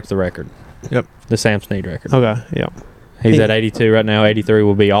break the record. Yep. The Sam Snead record. Okay. Yeah. He's He- at 82 right now. 83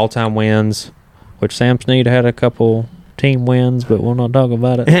 will be all-time wins, which Sam Snead had a couple team wins, but we'll not talk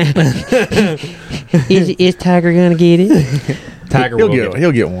about it. Is Tiger gonna get it? Tiger He'll will get. get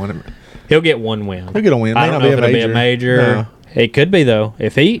He'll get one. He'll get one win. He'll get a win. I May don't not know if it'll be a major. No. It could be though.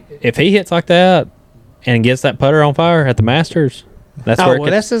 If he hits like that and gets that putter on fire at the Masters, that's Oh, where it well,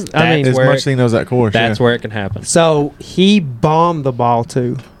 can, that's just- I mean- that's As where much as it, he knows that course. that's yeah. where it can happen. So he bombed the ball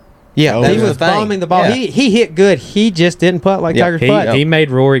too. Yeah, Oh, that He yeah. was the thing. bombing the ball. Yeah. He hit good. He just didn't putt like Yeah, Tiger's putt. He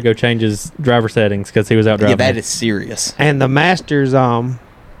made Rory go change his driver settings because he was out Yeah, driving. that is serious. And the Masters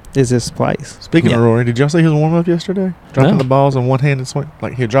is his place. Speaking Yeah. of Rory, did y'all see his warm up yesterday? Dropping No. the balls in one hand and swing.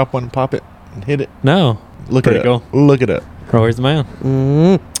 Like he'd drop one, pop it, and hit it. No, Look Pretty it up. Look it up. Rory's the man.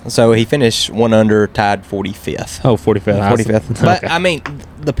 Mm. So he finished 1 under, tied 45th. Oh, 45th. 45th. But Okay. I mean,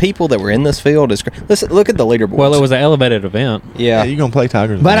 the people that were in this field is. Listen, look at the leaderboard. Well, it was an elevated event. Yeah, Yeah. you're gonna play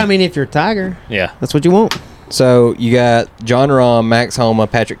Tigers. But I mean, if you're Tiger, Yeah. that's what you want. So you got John Rahm, Max Homa,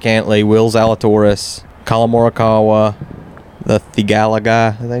 Patrick Cantley, Will Zalatoris, Colin Morikawa, the Thigala guy.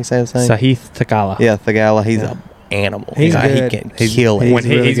 I think he said his name. Sahith Takala. Yeah, Thigala. He's Yeah. an animal. He's He good. can He's- kill it. When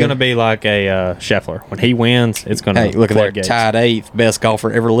He's really he's going to good. be like a Scheffler. When he wins, it's going to Hey, look at that. Tied 8th. Best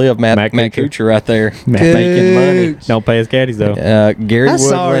golfer ever lived. Matt Matt Kuchar right there. Making money. Gooch. Don't pay his caddies though. Gary That's Woodland.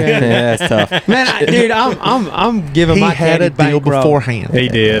 sorry. Yeah, that's tough. Man, dude, I'm giving he my had caddy a deal bankroll. beforehand. He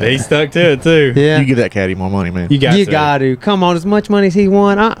did. He stuck to it too. Yeah. You give that caddy more money, man. You got You to. got to. Come on, as much money as he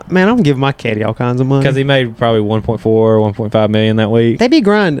won. Man, I'm giving my caddy all kinds of money. Because he made probably 1.4, 1.5 million that week. They be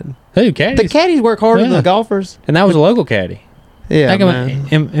grinding. Who, The caddies? caddies work harder than Yeah. the golfers. And that was a local caddy. Yeah, Think about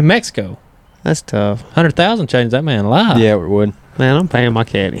man. in Mexico. That's tough. 100,000 changed that man alive. Yeah, it would. Man, I'm paying my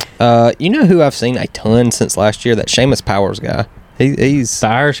caddy. You know who I've seen a ton since last year? That Seamus Powers guy. He's The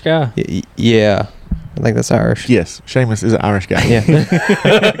Irish guy. yeah. I think that's Irish. Yes, Seamus is an Irish guy. Yeah.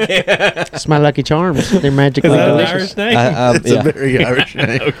 It's my lucky charms. They're magically Is that an delicious. Irish name? It's Yeah. a very Irish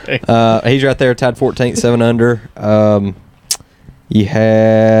name. Okay. He's right there, tied 14th, 7 under. You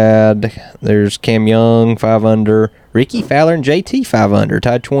had there's Cam Young 5 under, Ricky Fowler and JT 5 under,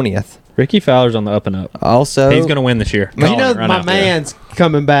 tied 20th. Ricky Fowler's on the up and up. Also, He's going to win this year. You Calling know, it right my now. man's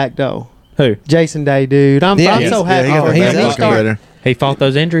coming back though. Who? Jason Day, dude. I'm Yeah, so happy. Yeah, for he's him. He up. started He fought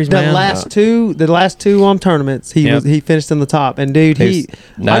those injuries, the man. last two tournaments. Yep. He finished in the top, and dude, He's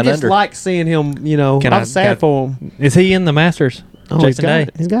I 9 just under. like seeing him. You know, Can I'm I- sad for him. Is he in the Masters? Oh, Jason Day.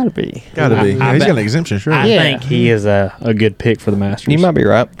 He's got to be. Gotta be. I He's bet- got an exemption, sure. I Yeah. think he is a good pick for the Masters. you might be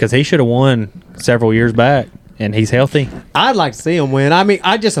right. Because he should have won several years back, and he's healthy. I'd like to see him win. I mean,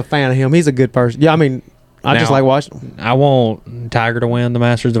 I'm just a fan of him. He's a good person. Yeah, I mean, I just Now- like watching him. I want Tiger to win the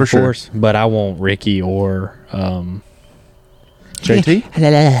Masters, of For sure. course, but I want Ricky or JT?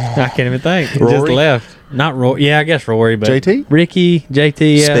 I can't even think. He just Rory? left. Not Rory. Yeah, I guess Rory, but JT? Ricky,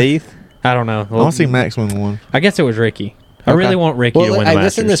 JT, yeah. Spieth. I don't know. I want to see Max win one. I guess it was Ricky. I Okay. really want Ricky to Well, win hey, the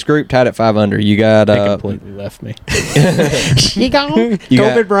listen, Masters. this group tied at 5 under. You got They completely left me. He gone. You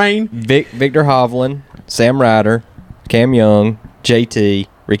COVID got- brain. Victor Hovland, Sam Ryder, Cam Young, JT,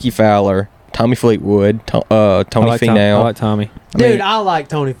 Ricky Fowler, Tommy Fleetwood, Tony I Finau. like Tommy. Dude, I like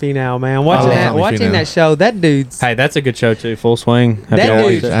Tony Finau, man. Watching love that, Tony watching Finau. that show, that dude's Hey, that's a good show too. Full swing. Have That y'all I watched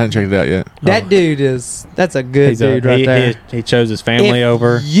dude- it? haven't checked it out yet. that dude is that's a good He's a- dude right he, there. He chose his family If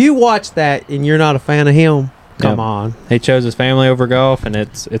over. You watch that and you're not a fan of him. Come Yeah. on. He chose his family over golf, and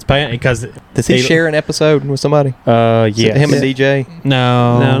it's paying because Does he share an episode with somebody? Yeah, Him and DJ?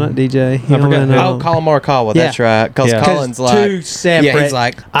 No, No, not DJ. He I forgot only who. Oh, Colin Morikawa. That's Yeah. right. Because Yeah. Colin's like two separate. Yeah, he's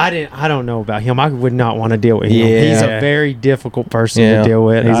like I don't know about him. I would not want to deal with him. Yeah. He's a very difficult person Yeah. to deal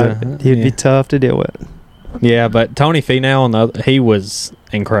with. He's He'd yeah. be tough to deal with. Yeah, but Tony Finau on the other, he was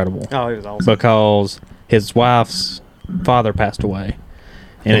incredible Oh, he was awesome. because his wife's father passed away,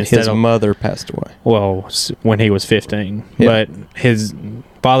 and and instead his of mother passed away. when he was 15, Yeah. but his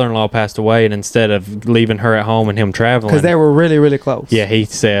father-in-law passed away, and instead of leaving her at home and him traveling, Because they were really, really close. yeah, he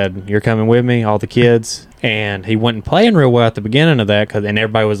said, "You're coming with me, all the kids." And he wasn't playing real well at the beginning of that, and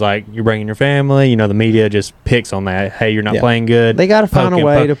everybody was like, "You're bringing your family." You know, the media just picks on that. Hey, you're not playing good. They got to find a Poke and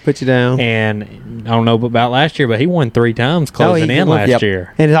way poke. to put you down. And I don't know about last year, but he won 3 times closing in last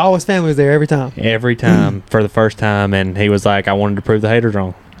year. And all his family was there every time. Every time for the first time, and he was like, "I wanted to prove the haters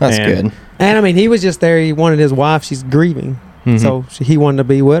wrong." That's And- good. And I mean, he was just there. He wanted his wife. She's grieving. So he wanted to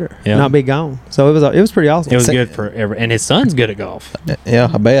be with her, Yeah. not be gone. So it was pretty awesome. It was good for and his son's good at golf. Yeah,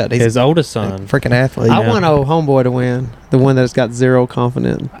 I bet. He's His oldest a son. freaking athlete. I want old homeboy to win, the one that's got zero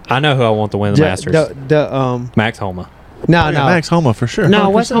confidence. I know who I want to win the Masters. Max Homa. No, Yeah, Max Homa for sure.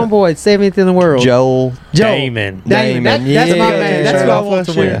 no. What's 100%. homeboy? 7th in the world. Joel. Damon. Damon. That's my man. That's who I want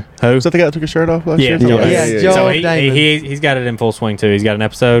to win. Who? Was that the guy that took his shirt off last Yeah, year? Joel. Yeah, Joel So Damon. he's got it in full swing too. He's got an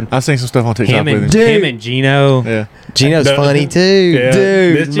episode. I've seen some stuff on TikTok Him with and, him. Dude. him and Gino. Yeah. Gino's The- funny too. Yeah.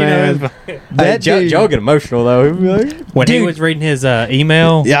 Dude, This Gino man. is fun. That Joe, dude- Joe get emotional though. He'd be like, When he Dude. was reading his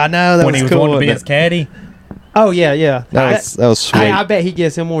email, yeah, I know. That when was he was cool. wanting to be That- his caddy, Oh yeah. that was sweet. I bet he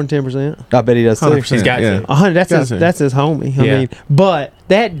gets him more than 10%. I bet he does too. 100%. he's got Yeah. to. 100. Got to. That's his homie. I Yeah. mean, but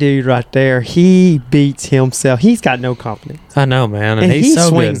that dude right there, he beats himself. He's got no confidence, I know, man, and and he's he so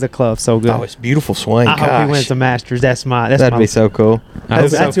swings good. the club so good. Oh, it's beautiful swing. I hope he Gosh. wins the Masters. That's That'd my, be so cool. I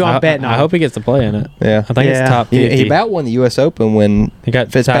hope that's so. who I'm betting I on. hope he gets to play in it. Yeah. I think Yeah. it's top He 50. about won the U.S. Open when He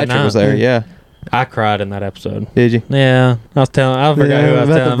got Fitzpatrick top 9. was there. Yeah. I cried in that episode. Did you? Yeah, I forgot who I was about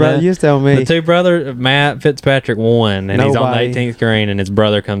the telling. brother, man. you was telling me. The 2 brothers, Matt Fitzpatrick won, and he's on the Nobody. 18th green, and his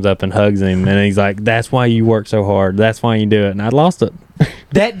brother comes up and hugs him, and he's like, "That's why you work so hard. That's why you do it." And I lost it.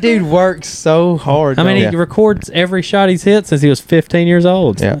 That dude works so hard. I mean, though. he records every shot he's hit since he was 15 years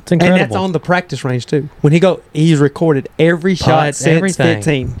old. Yeah. It's incredible. and that's on the practice range too. When he's recorded every shot Putts, since everything.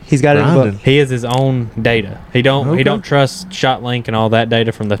 15. He's got it in the Grinding. book. He has his own data. He don't trust shot link and all that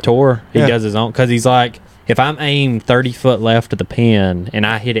data from the tour. He Yeah. does his own because he's like, if I'm aimed 30 foot left of the pin and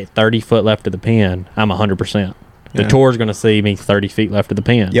I hit it 30 foot left of the pin, I'm 100%. The Yeah. tour's going to see me 30 feet left of the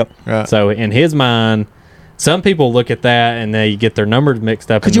pin. Yep. Right. So in his mind, some people look at that and they get their numbers mixed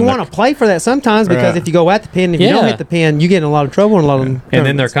up. Because you want to play for that sometimes because Right. if you go at the pin, if you don't Yeah. hit the pin, you get in a lot of trouble in a lot of and then their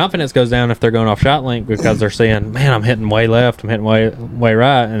tournaments. confidence goes down if they're going off shot link because they're saying, "Man, I'm hitting way left. I'm hitting way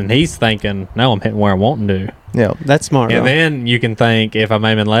right," and he's thinking, "No, I'm hitting where I'm wanting to." Yeah. That's smart. And though. then you can think, if I'm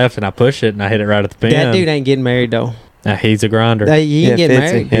aiming left and I push it and I hit it right at the pin, That dude ain't getting married though. he's a grinder. He ain't getting Fitzy.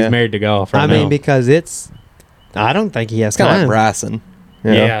 married. He's Yeah. married to golf right I now. mean, because I don't think he has It's kind of like time. Bryson.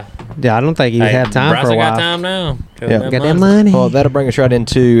 you know? yeah. Yeah, I don't think he would Hey, have time Bryson for a while. got time now. Yeah. Got that money. Well, that'll bring us right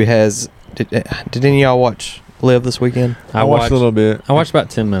into did any of y'all watch Live this weekend? I I watched watched a little bit. I watched about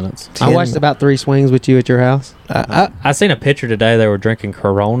 10 minutes. I watched about 3 swings with you at your house. I seen a picture today. They were drinking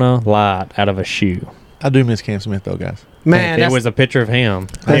Corona Light out of a shoe. I do miss Cam Smith though, guys. Man, it that's, was a picture of him.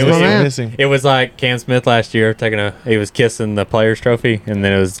 That's it my was, man. missing. It was like Cam Smith last year he was kissing the Players Trophy, and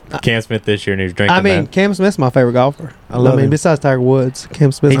then it was Cam Smith this year, and he was drinking. I mean, that. Cam Smith's my favorite golfer. I love him. besides Tiger Woods,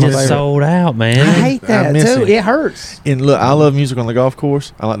 Cam Smith's he my just favorite. sold out, man. I hate I that miss too. him. It hurts. And look, I love music on the golf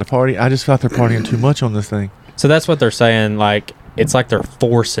course. I like to party. I just feel like they're partying too much on this thing. So that's what they're saying. Like, it's like they're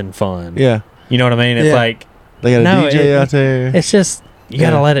forcing fun. Yeah. You know what I mean? It's Yeah. like, They got a No, DJ it- out there. it's just, you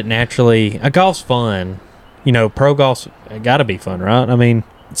got to Yeah. let it naturally. Golf's fun. You know, pro golf's got to be fun, right? I mean,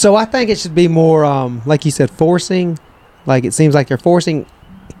 So I think it should be more, like you said, forcing. Like it seems like they're forcing.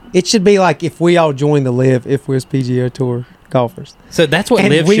 It should be like if we all joined the Live, if we was PGA Tour golfers, so that's what and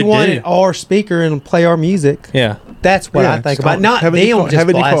Liv we should wanted do. our speaker and play our music. Yeah. That's what Yeah, I think just about. call- Not have them it in your just car, have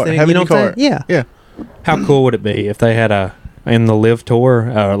it in your blasting car, it. have You it know in what I'm your saying? Yeah. Yeah. How cool would it be if they had in the Live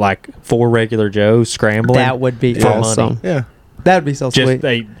Tour, like 4 regular Joes scrambling? That would be for awesome. money. Yeah. That would be so Just sweet.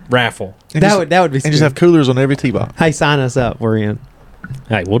 a raffle. And just, That would be. and just sweet. have coolers on every tee box. Hey, sign us up. We're in.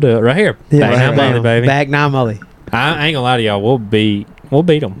 Hey, we'll do it right here. Yeah, Back right nine here. Mully, baby. Back 9 Mully. I ain't gonna lie to y'all. We'll beat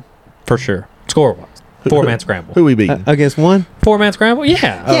them for sure. Score wise, 4-man scramble. Who we beating? Against one? 4-man scramble.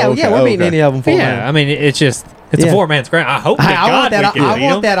 Yeah. Yeah, okay, we're beating okay. any of them. For Yeah. I mean, it's a Yeah. 4-man scramble. I hope to I God want that. we can I beat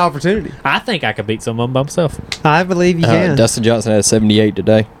want 'em. that opportunity. I think I could beat some of them by myself. I believe you can. Dustin Johnson had a 78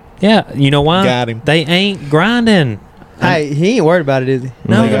 today. Yeah. You know why? Got him. They ain't grinding. Hey, he ain't worried about it, is he?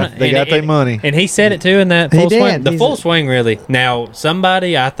 No, They got their money. And he said it too in that He full did. swing. The He's full a- swing, really. Now,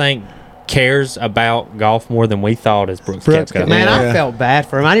 somebody I think cares about golf more than we thought is Brooks Koepka. Man, I Yeah. felt bad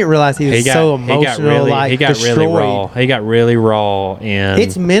for him. I didn't realize he was so emotional, he got destroyed. really raw. He got really raw, and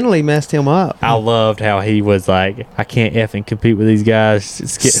It's mentally messed him up. I loved how he was like, I can't effing compete with these guys.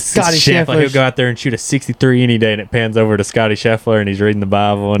 Scotty Scheffler, he'll Scheffler's- go out there and shoot a 63 any day, and it pans over to Scotty Scheffler, and he's reading the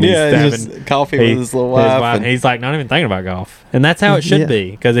Bible, and he's he's just coffee with his little wife. and he's like not even thinking about golf, and that's how it should Yeah.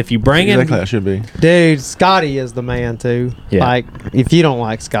 be. Because if you bring in, Exactly how it should be. Dude, Scotty is the man too. Yeah. Like, if you don't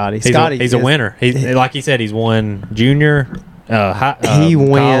like Scotty, he's a winner. He's like he said, he's won junior, He wins.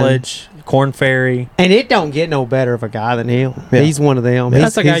 college, Corn Ferry. And it don't get no better of a guy than him. Yeah. He's one of them.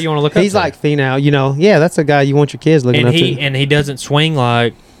 That's a guy you wanna look up He's to. like Finau, Yeah, that's a guy you want your kids looking And up he to. and he doesn't swing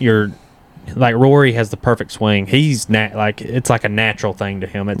like like Rory has the perfect swing. He's like it's like a natural thing to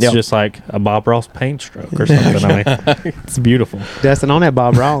him. It's Yep. just like a Bob Ross paint stroke or something. I mean, it's beautiful. Dustin on that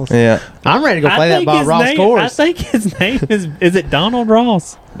Bob Ross. Yeah. I'm ready to go play that Bob Ross I course. think his name is it Donald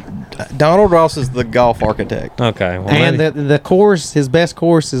Ross? Donald Ross is the golf architect. Okay, well, And maybe- the course, his best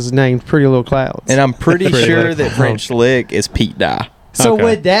course is named Pretty Little Clouds. And I'm pretty Pretty sure little that French Lick is Pete Dye. So Okay.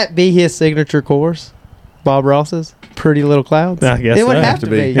 would that be his signature course? Bob Ross's Pretty Little Clouds? I guess it would so. have to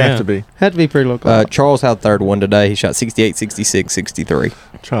be. Yeah. Have to be. Had to be Pretty Little Clouds. Charles had third one today. He shot 68, 66, 63.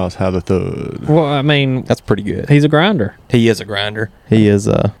 Charles how the third. well, I mean, That's pretty good. he's a grinder. He is a grinder. He is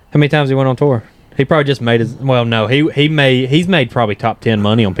How many times he went on tour? He probably just made his. Well, no, he's made probably top 10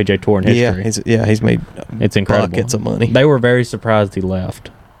 money on PGA Tour in history. he's made It's incredible. buckets of money. They were very surprised he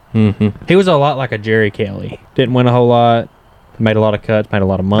left. Mm-hmm. He was a lot like a Jerry Kelly. Didn't win a whole lot. Made a lot of cuts. Made a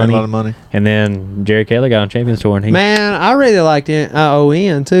lot of Made money. a lot of money. And then Jerry Kelly got on Champions Tour, and he Man, I really liked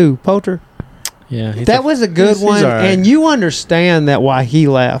ON too. Poulter. yeah he's That was a good he's one, all right. and you understand that why he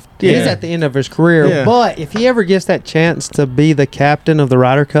left. Yeah. He's at the end of his career, Yeah. but if he ever gets that chance to be the captain of the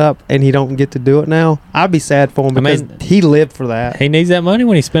Ryder Cup and he don't get to do it now, I'd be sad for him I because mean, he lived for that. he needs that money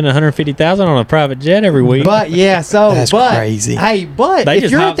when he's spending $150,000 on a private jet every week. But yeah, so That's but crazy. hey, but They if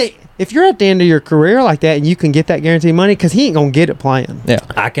just you're hops- if you're at the end of your career like that and you can get that guaranteed money, because he ain't gonna get it playing. Yeah.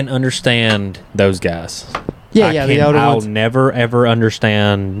 I can understand those guys. Yeah, the older I'll ones. never ever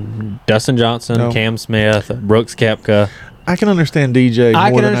understand Dustin Johnson, No. Cam Smith, Brooks Koepka. I can understand DJ I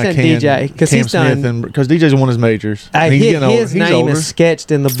more can than I understand can DJ, 'cause Cam he's Smith done- because DJ's won his majors. Hey, He's his getting older. He's name older. is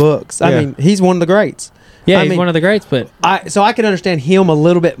sketched in the books. I Yeah. mean, he's one of the greats. Yeah, I he's mean- one of the greats, but So I can understand him a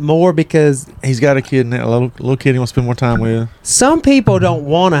little bit more because He's got a kid now, a little kid he wants to spend more time with. some people don't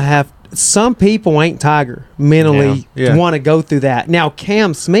want to have. Some people ain't Tiger mentally Yeah. want to go through that. Now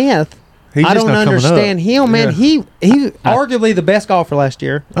Cam Smith, He's I just don't not coming understand up. him, man. Yeah. He arguably the best golfer last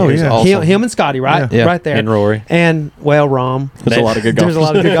year. Oh, He was yeah. awesome. Him and Scotty, right? Yeah. Right there. and Rory. And well, Rom. There's a lot of good There's golfers. a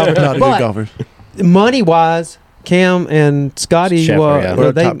lot of good golfers. A lot of good But golfers. money wise, Cam and Scotty Scheffler, were yeah.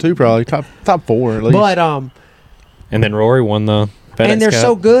 Well, they, top two probably, top four at least. but And then Rory won the FedEx and they're Cup.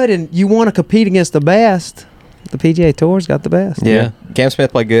 so good, and you want to compete against the best. The PGA Tour's got the best. Yeah. Yeah. Cam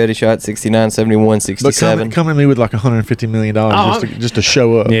Smith played good. He shot 69, 71, but 67. come at me with like $150 million Oh, just to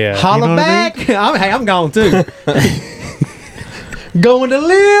show up. Yeah. Holla You know what I back! I'm gone too. Going to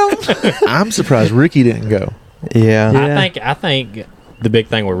live. I'm surprised Ricky didn't go. Yeah. Yeah. I think the big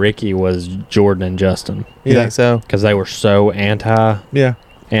thing with Ricky was Jordan and Justin You Yeah. think so? because they were so anti, Yeah.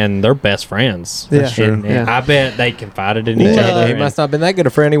 and they're best friends. Yeah. That's true. And Yeah. I bet they confided in Yeah, each other. he and- must not have been that good a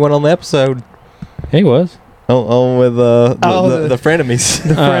friend. He went on the episode he was. on with Oh, the frenemies.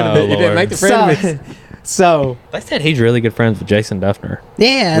 The Oh, He didn't Lord. make the frenemies. So They said he's really good friends with Jason Duffner.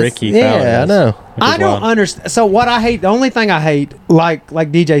 yeah, Ricky Fowler Yeah, I is, know. which I is don't wild. understand. So what I hate, the only thing I hate, like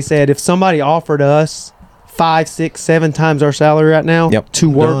DJ said, if somebody offered us 5, 6, 7 times our salary right now Yep. to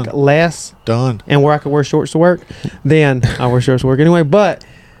work Done. less Done. and where I could wear shorts to work, then I wear shorts to work anyway. But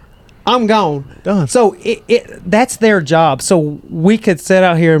I'm gone. Done. So that's their job. So we could sit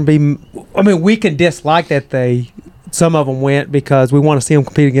out here and be. I mean, we can dislike that some of them went because we want to see them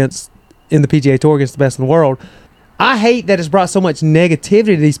compete in the PGA Tour against the best in the world. I hate that it's brought so much negativity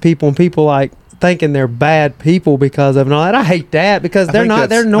to these people and people like thinking they're bad people because of and all that. I hate that because I they're think not.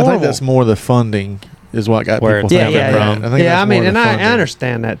 They're that's- normal. I think that's more the funding is what got Where people it's thinking coming that. from. I think yeah, that's I mean, more and the I funding.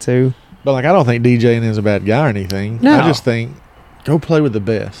 understand that too. But like, I don't think DJ is a bad guy or anything. No. I just think go play with the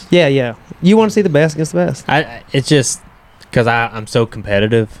best. Yeah. You want to see the best against the best. It's just because I'm so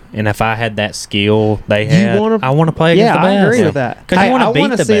competitive, and if I had that skill they You had, wanna- I want to play against Yeah, the best. I agree with that. 'Cause you wanna I beat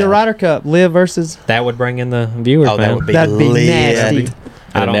want to the see the best. Ryder Cup live versus. That would bring in the viewers. Oh, that man. would be That'd be lit. nasty.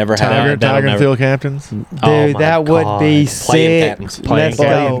 That'd don't- never Tiger- happen. that'll Tiger and never- Phil captains. Dude, Oh my that would God. be Playing sick. captains. Let's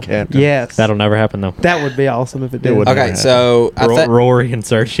Playing go. captain. Yes. That'll never happen though. That would be awesome if it did. would. Okay, Never so Rory and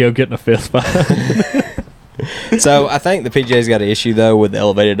Sergio getting a fist fight. so I think the PGA's got an issue though with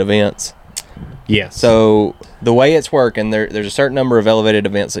elevated events. Yes. So the way it's working, there's a certain number of elevated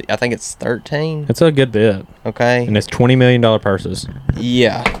events. I think it's 13. it's a good bit. Okay. And it's $20 million purses.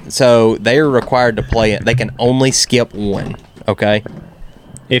 Yeah. So they are required to play it. They can only skip one. Okay.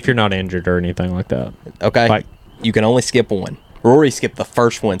 If you're not injured or anything like that. Okay. Like- you can only skip one. Rory skipped the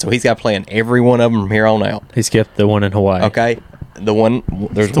first one, so he's got to play in every one of them from here on out. He skipped the one in Hawaii. Okay.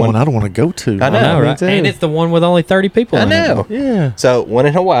 There's It's the one I don't want to go to. I know. I know, Me right? too. And it's the one with only 30 people I in know. it. Yeah. So one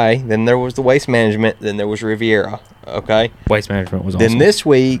in Hawaii, then there was the Waste Management, then there was Riviera. Okay. Waste management was awesome. Then this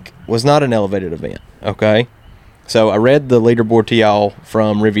week was not an elevated event. Okay. So I read the leaderboard to y'all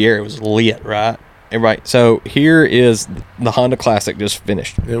from Riviera. It was lit, right? Everybody. So here is the Honda Classic just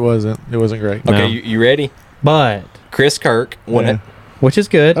finished. It wasn't great. No. Okay, you ready? But, Chris Kirk won Yeah. it. which is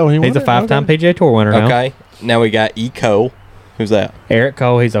good. Oh, he won he's a it? 5-time Okay. PGA Tour winner now. Okay. Now we got E. Cole. Who's that? Eric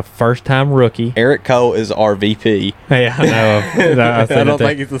Cole, he's a first-time rookie. Eric Cole is our VP. Yeah, I know. I seen it don't too.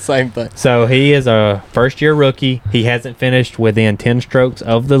 think it's the same thing. So he is a first-year rookie. He hasn't finished within 10 strokes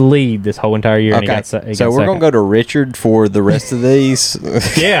of the lead this whole entire year. And Okay. So we're going to go to Richard for the rest of these.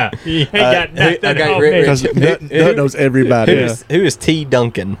 Yeah. He ain't got nothing okay, on Rick- me. Because Dut knows everybody. Who is T.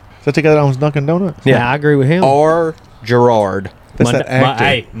 Duncan? Is that the guy that owns Dunkin' Donuts? Yeah, I agree with him. R. Gerard. That's Monday, that actor.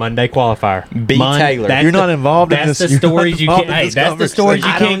 hey, Monday qualifier. B. Taylor. that's You're not involved in That's this. the you're not stories you involved can't. in Hey, this that's the stories you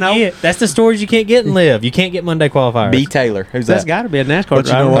conversation. can't get. That's the stories you can't get in Live. You can't get Monday qualifiers. B. Taylor. Who's That's that? got to be a NASCAR But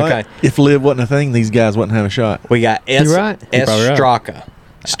you driver. know what? Okay. If Liv wasn't a thing, these guys wouldn't have a shot. We got S. You're right. S. You're probably right.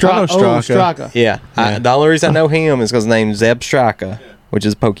 Straka. I know Straka. Straka. Yeah. Yeah. The only reason I know him is because his name's Zeb Straka, which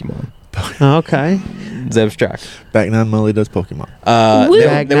is Pokemon. Okay. Zeb Straka. Back nine Mully does Pokemon. Then we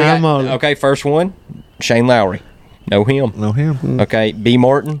Magnum got, Mully. okay, first one, Shane Lowry. Know him. Know him. Okay, B.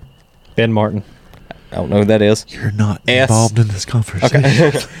 Martin. Ben Martin. I don't know who that is. You're not S. involved in this conversation.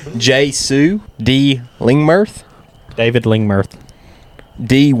 Okay. J. Sue. D. Lingmerth. David Lingmerth.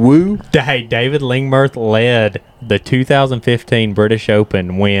 D. Woo. Hey, David Lingmerth led the 2015 British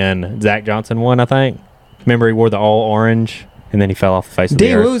Open when Zach Johnson won, I think. Remember, he wore the all orange, and then he fell off the face of the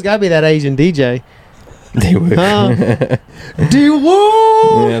D earth. Woo's got to be that Asian DJ. D. Woo. Huh? D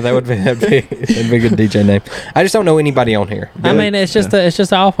Woo! Yeah, that'd be a good DJ name. I just don't know anybody on here. I mean, it's just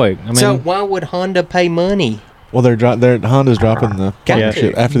an off week. I mean, So why would Honda pay money? Well, Honda's dropping the Got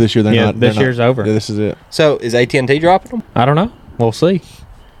partnership. to. After this year, they're Yeah, not. this they're year's not, over. Yeah, this is it. So is AT&T dropping them? I don't know. We'll see.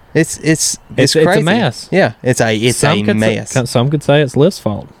 It's It's crazy. a mess. Yeah, it's a could mess. Say, some could say it's Liv's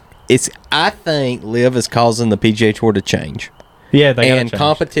fault. I think Liv is causing the PGA Tour to change, Yeah, they and gotta change.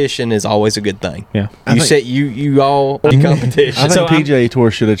 competition is always a good thing. Yeah. I You think- said you all competition. I think So I'm- PGA Tour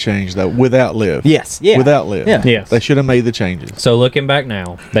should have changed though without Liv. Yes, yeah, Without Liv. Yeah. Yes. They should have made the changes. So looking back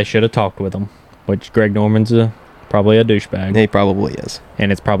now, they should have talked with him, which Greg Norman's probably a douchebag, he probably is.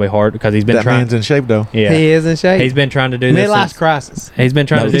 and it's probably hard because he's been That trying. man's in shape though. Yeah, He is in shape. he's been trying to do this. Midlife Since, crisis. he's been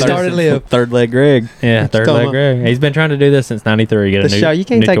trying to do He this. started Liv. Third leg Greg. Yeah, third Still leg not- Greg. He's been trying to do this since '93. Get a The new, shark. You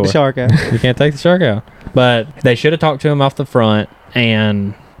can't new take the tour. shark out. You can't take the shark out. But they should have talked to him off the front,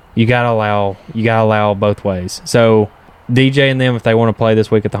 and you gotta allow both ways. So DJ and them, if they want to play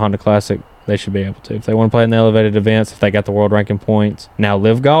this week at the Honda Classic, they should be able to. If they want to play in the elevated events, if they got the world ranking points. Now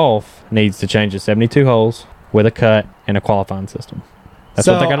Live Golf needs to change to 72 holes with a cut and a qualifying system. That's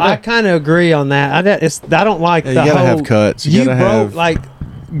so what they got I to do. kind of agree on that. I don't like Yeah, the you gotta whole. have cuts. You You gotta broke have like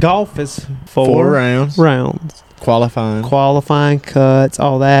golf is four rounds, rounds, qualifying. qualifying cuts,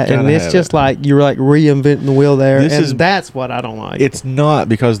 all that, and Gotta it's have just it. like you're like reinventing the wheel there, This and is- that's what I don't like. It's not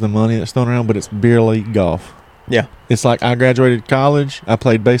because of the money that's thrown around, but it's beer league golf. Yeah. It's like I graduated college. I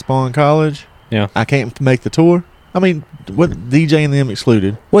played baseball in college. Yeah. I can't make the tour. I mean, with DJ and them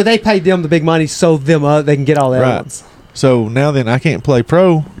excluded. Well, they paid them the big money, so they can get all that. Right. Ones. So now then I can't play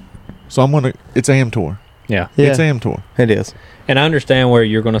pro. So I'm gonna. It's AM tour. Yeah. Yeah. It's AM tour. It is. And I understand where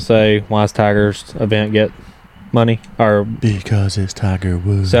you're going to say, why is Tiger's event get money? Or Because it's Tiger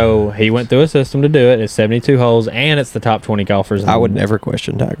Woods. so he went through a system to do it. It's 72 holes, and it's the top 20 golfers. I would never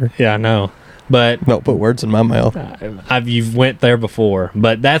question Tiger. Yeah, I know. But Don't put words in my mouth. you've went there before.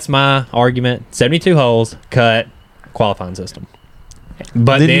 But that's my argument. 72 holes, cut, qualifying system.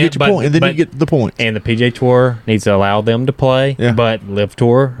 But then you get your point, and then you get the point. And the PGA Tour needs to allow them to play. Yeah. But Live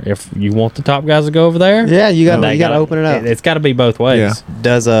Tour, if you want the top guys to go over there, Yeah, you got they to open it up. It's got to be both ways. Yeah.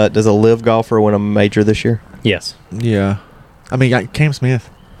 Does a live golfer win a major this year? Yes. Yeah. I mean, like Cam Smith.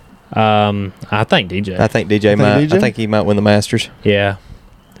 I think DJ. I think DJ might. DJ? I think he might win the Masters. Yeah.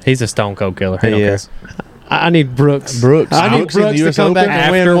 He's a stone cold killer. He He don't care. is. I need Brooks. Brooks. I need Brooks in the Brooks to US come back Open?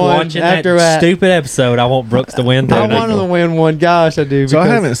 and win After one. watching After that that, stupid episode, I want Brooks to win. I want him to win one. Gosh, I do. So I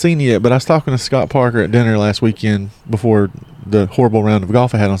because- haven't seen it yet, but I was talking to Scott Parker at dinner last weekend before the horrible round of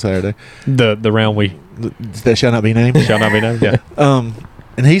golf I had on Saturday. the round we That shall not be named. shall not be named. Yeah.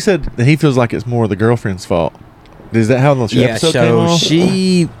 And he said that he feels like it's more the girlfriend's fault. Is that how the episode came so off?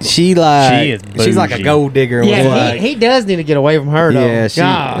 she's She is like a bougie. gold digger. And was Yeah, like, he does need to get away from her, though. Yeah,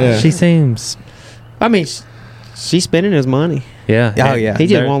 God. yeah. She seems. I mean, she's spending his money. Yeah. Oh, And yeah. He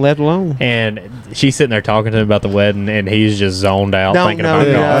just they're- won't left alone. And she's sitting there talking to him about the wedding, and he's just zoned out Don't thinking know about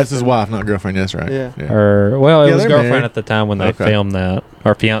who golf. that That's his wife, not girlfriend. That's right. Yeah. Or well, it Yeah, was they're girlfriend married. at the time when they Okay. filmed that,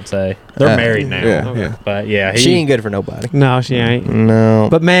 or fiance. They're married now. Yeah, yeah. But yeah, she ain't good for nobody. No, she ain't. No.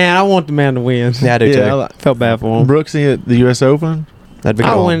 But man, I want the man to win. yeah, I do Yeah, I too. like- Felt bad for him. Brooksy at the U.S. Open. That'd be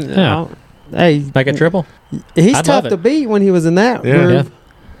I cool. win. Yeah. Hey, make a triple. he's I'd tough love to it. beat when he was in that. Yeah. groove. Yeah.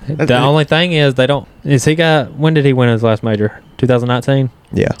 That's The big. only thing is they don't. Is he got? When did he win his last major? 2019.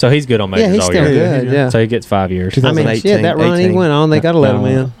 Yeah. So he's good on majors Yeah, he's all still year. Yeah, good. Yeah. So he gets 5 years. I mean, shit, 2018, that run he 18. went on, they got to let him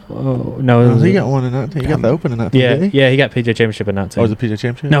in. Oh, no, He got one in 19. He got the Open in 19. yeah, didn't he? yeah, he got PGA Championship in 19. Oh, was it PGA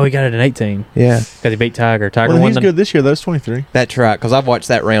Championship? No, he got it in 18 Yeah. because he beat Tiger. Tiger Well, won he's the good this year. That's 23. That's right. Because I've watched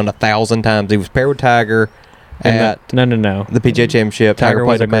that round 1,000 times. He was paired with Tiger at no. the PGA Championship. Tiger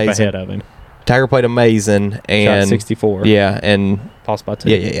was played a group amazing. ahead of him. Tiger played amazing. Shot And 64. yeah, and Lost by 2.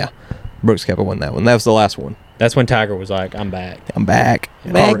 yeah. Brooks Koepka won that one. That was the last one. That's when Tiger was like, "I'm back." I'm back.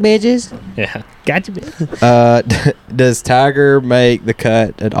 Back bitches. Yeah, gotcha. Bitch. Does Tiger make the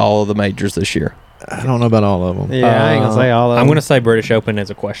cut at all of the majors this year? I don't know about all of them. Yeah, I ain't gonna say all of them. I'm gonna say British Open is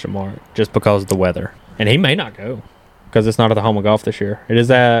a question mark just because of the weather, and he may not go because it's not at the home of golf this year. It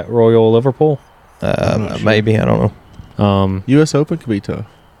is at Royal Liverpool. I'm not sure. Maybe. I don't know. U.S. Open could be tough.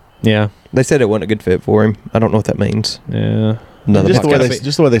 Yeah, They said it wasn't a good fit for him. I don't know what that means. yeah. Another Just the, way podcast. they,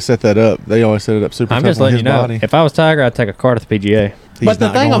 just the way they set that up. They always set it up super I'm tough just on letting his you know. body. If I was Tiger, I'd take a card at the PGA. He's But the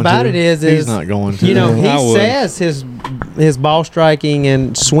not thing going about to. it is he's not going to. you know, I he would. says his ball striking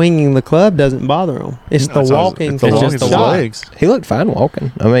and swinging the club doesn't bother him. It's No, the it's all- walking. it's the from walking, the it's the shot. legs. He looked fine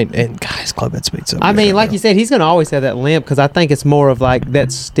walking. I mean, and guys, club head speed so. I good mean, right like now. you said, he's going to always have that limp because I think it's more of like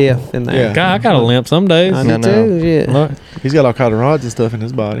that stiff in there. Yeah. God, I got a limp some days. I No, do no. too. Yeah. Look, He's got all kind of rods and stuff in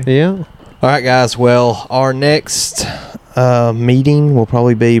his body. Yeah. All right, guys. Well, our next meeting will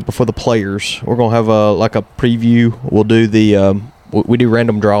probably be before the players. We're gonna have a preview. We'll do the we do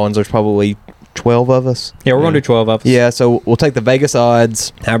random drawings. There's probably 12 of us. yeah, we're gonna do 12 of us. Yeah, so we'll take the Vegas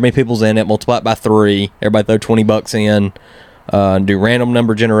odds, however many people's in it, multiply it by 3. Everybody throw $20 in. Do random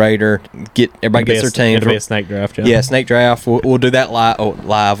number generator. Everybody gets their team. It'll be a snake draft. Yeah, snake draft. We'll do that live.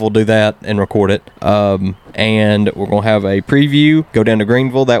 Live. We'll do that and record it. And we're gonna have a preview. Go down to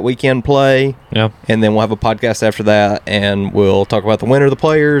Greenville that weekend, play, Yeah. and then we'll have a podcast after that, and we'll talk about the winner, the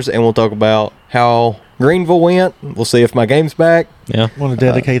players, and we'll talk about how Greenville went. We'll see if my game's back. Yeah. I want to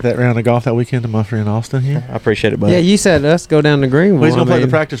dedicate that round of golf that weekend to my friend Austin here. I appreciate it, buddy. Yeah, you said us go down to Greenville. Well, he's going to I play the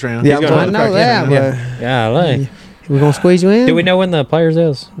mean, practice round. Yeah, He's I'm gonna I play the know that, practice round. but Golly. we're going to squeeze you in? Do we know when the players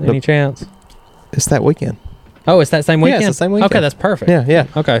is? Any chance? It's that weekend. Oh, it's that same Yeah, it's weekend? the same weekend. Okay, that's perfect. Yeah.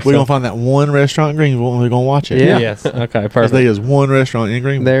 Okay. We're going to find that one restaurant in Greenville and we're going to watch it. Yeah. Yes. Okay, Because perfect. there is one restaurant in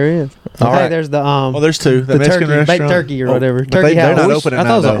Greenville. There is. All Hey, right. there's the Oh, there's two. the The Mexican turkey, baked restaurant. turkey or Oh, whatever. but Turkey they're house. not open I at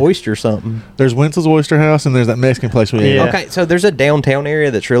thought it was night, an though. oyster or something. There's Wenzel's Oyster House and there's that Mexican place we ate. Yeah. Okay, so there's a downtown area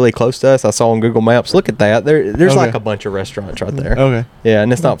that's really close to us. I saw on Google Maps. Look at that. There's Okay. like a bunch of restaurants right there. Okay. Yeah,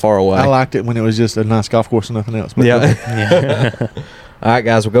 and it's not far away. I liked it when it was just a nice golf course and nothing else. But Yeah. All right,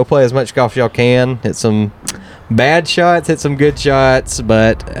 guys, we'll go play as much golf as y'all can. Hit some bad shots, hit some good shots.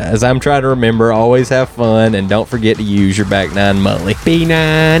 But as I'm trying to remember, always have fun and don't forget to use your back nine Mully.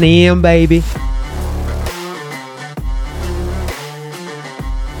 B9M, baby.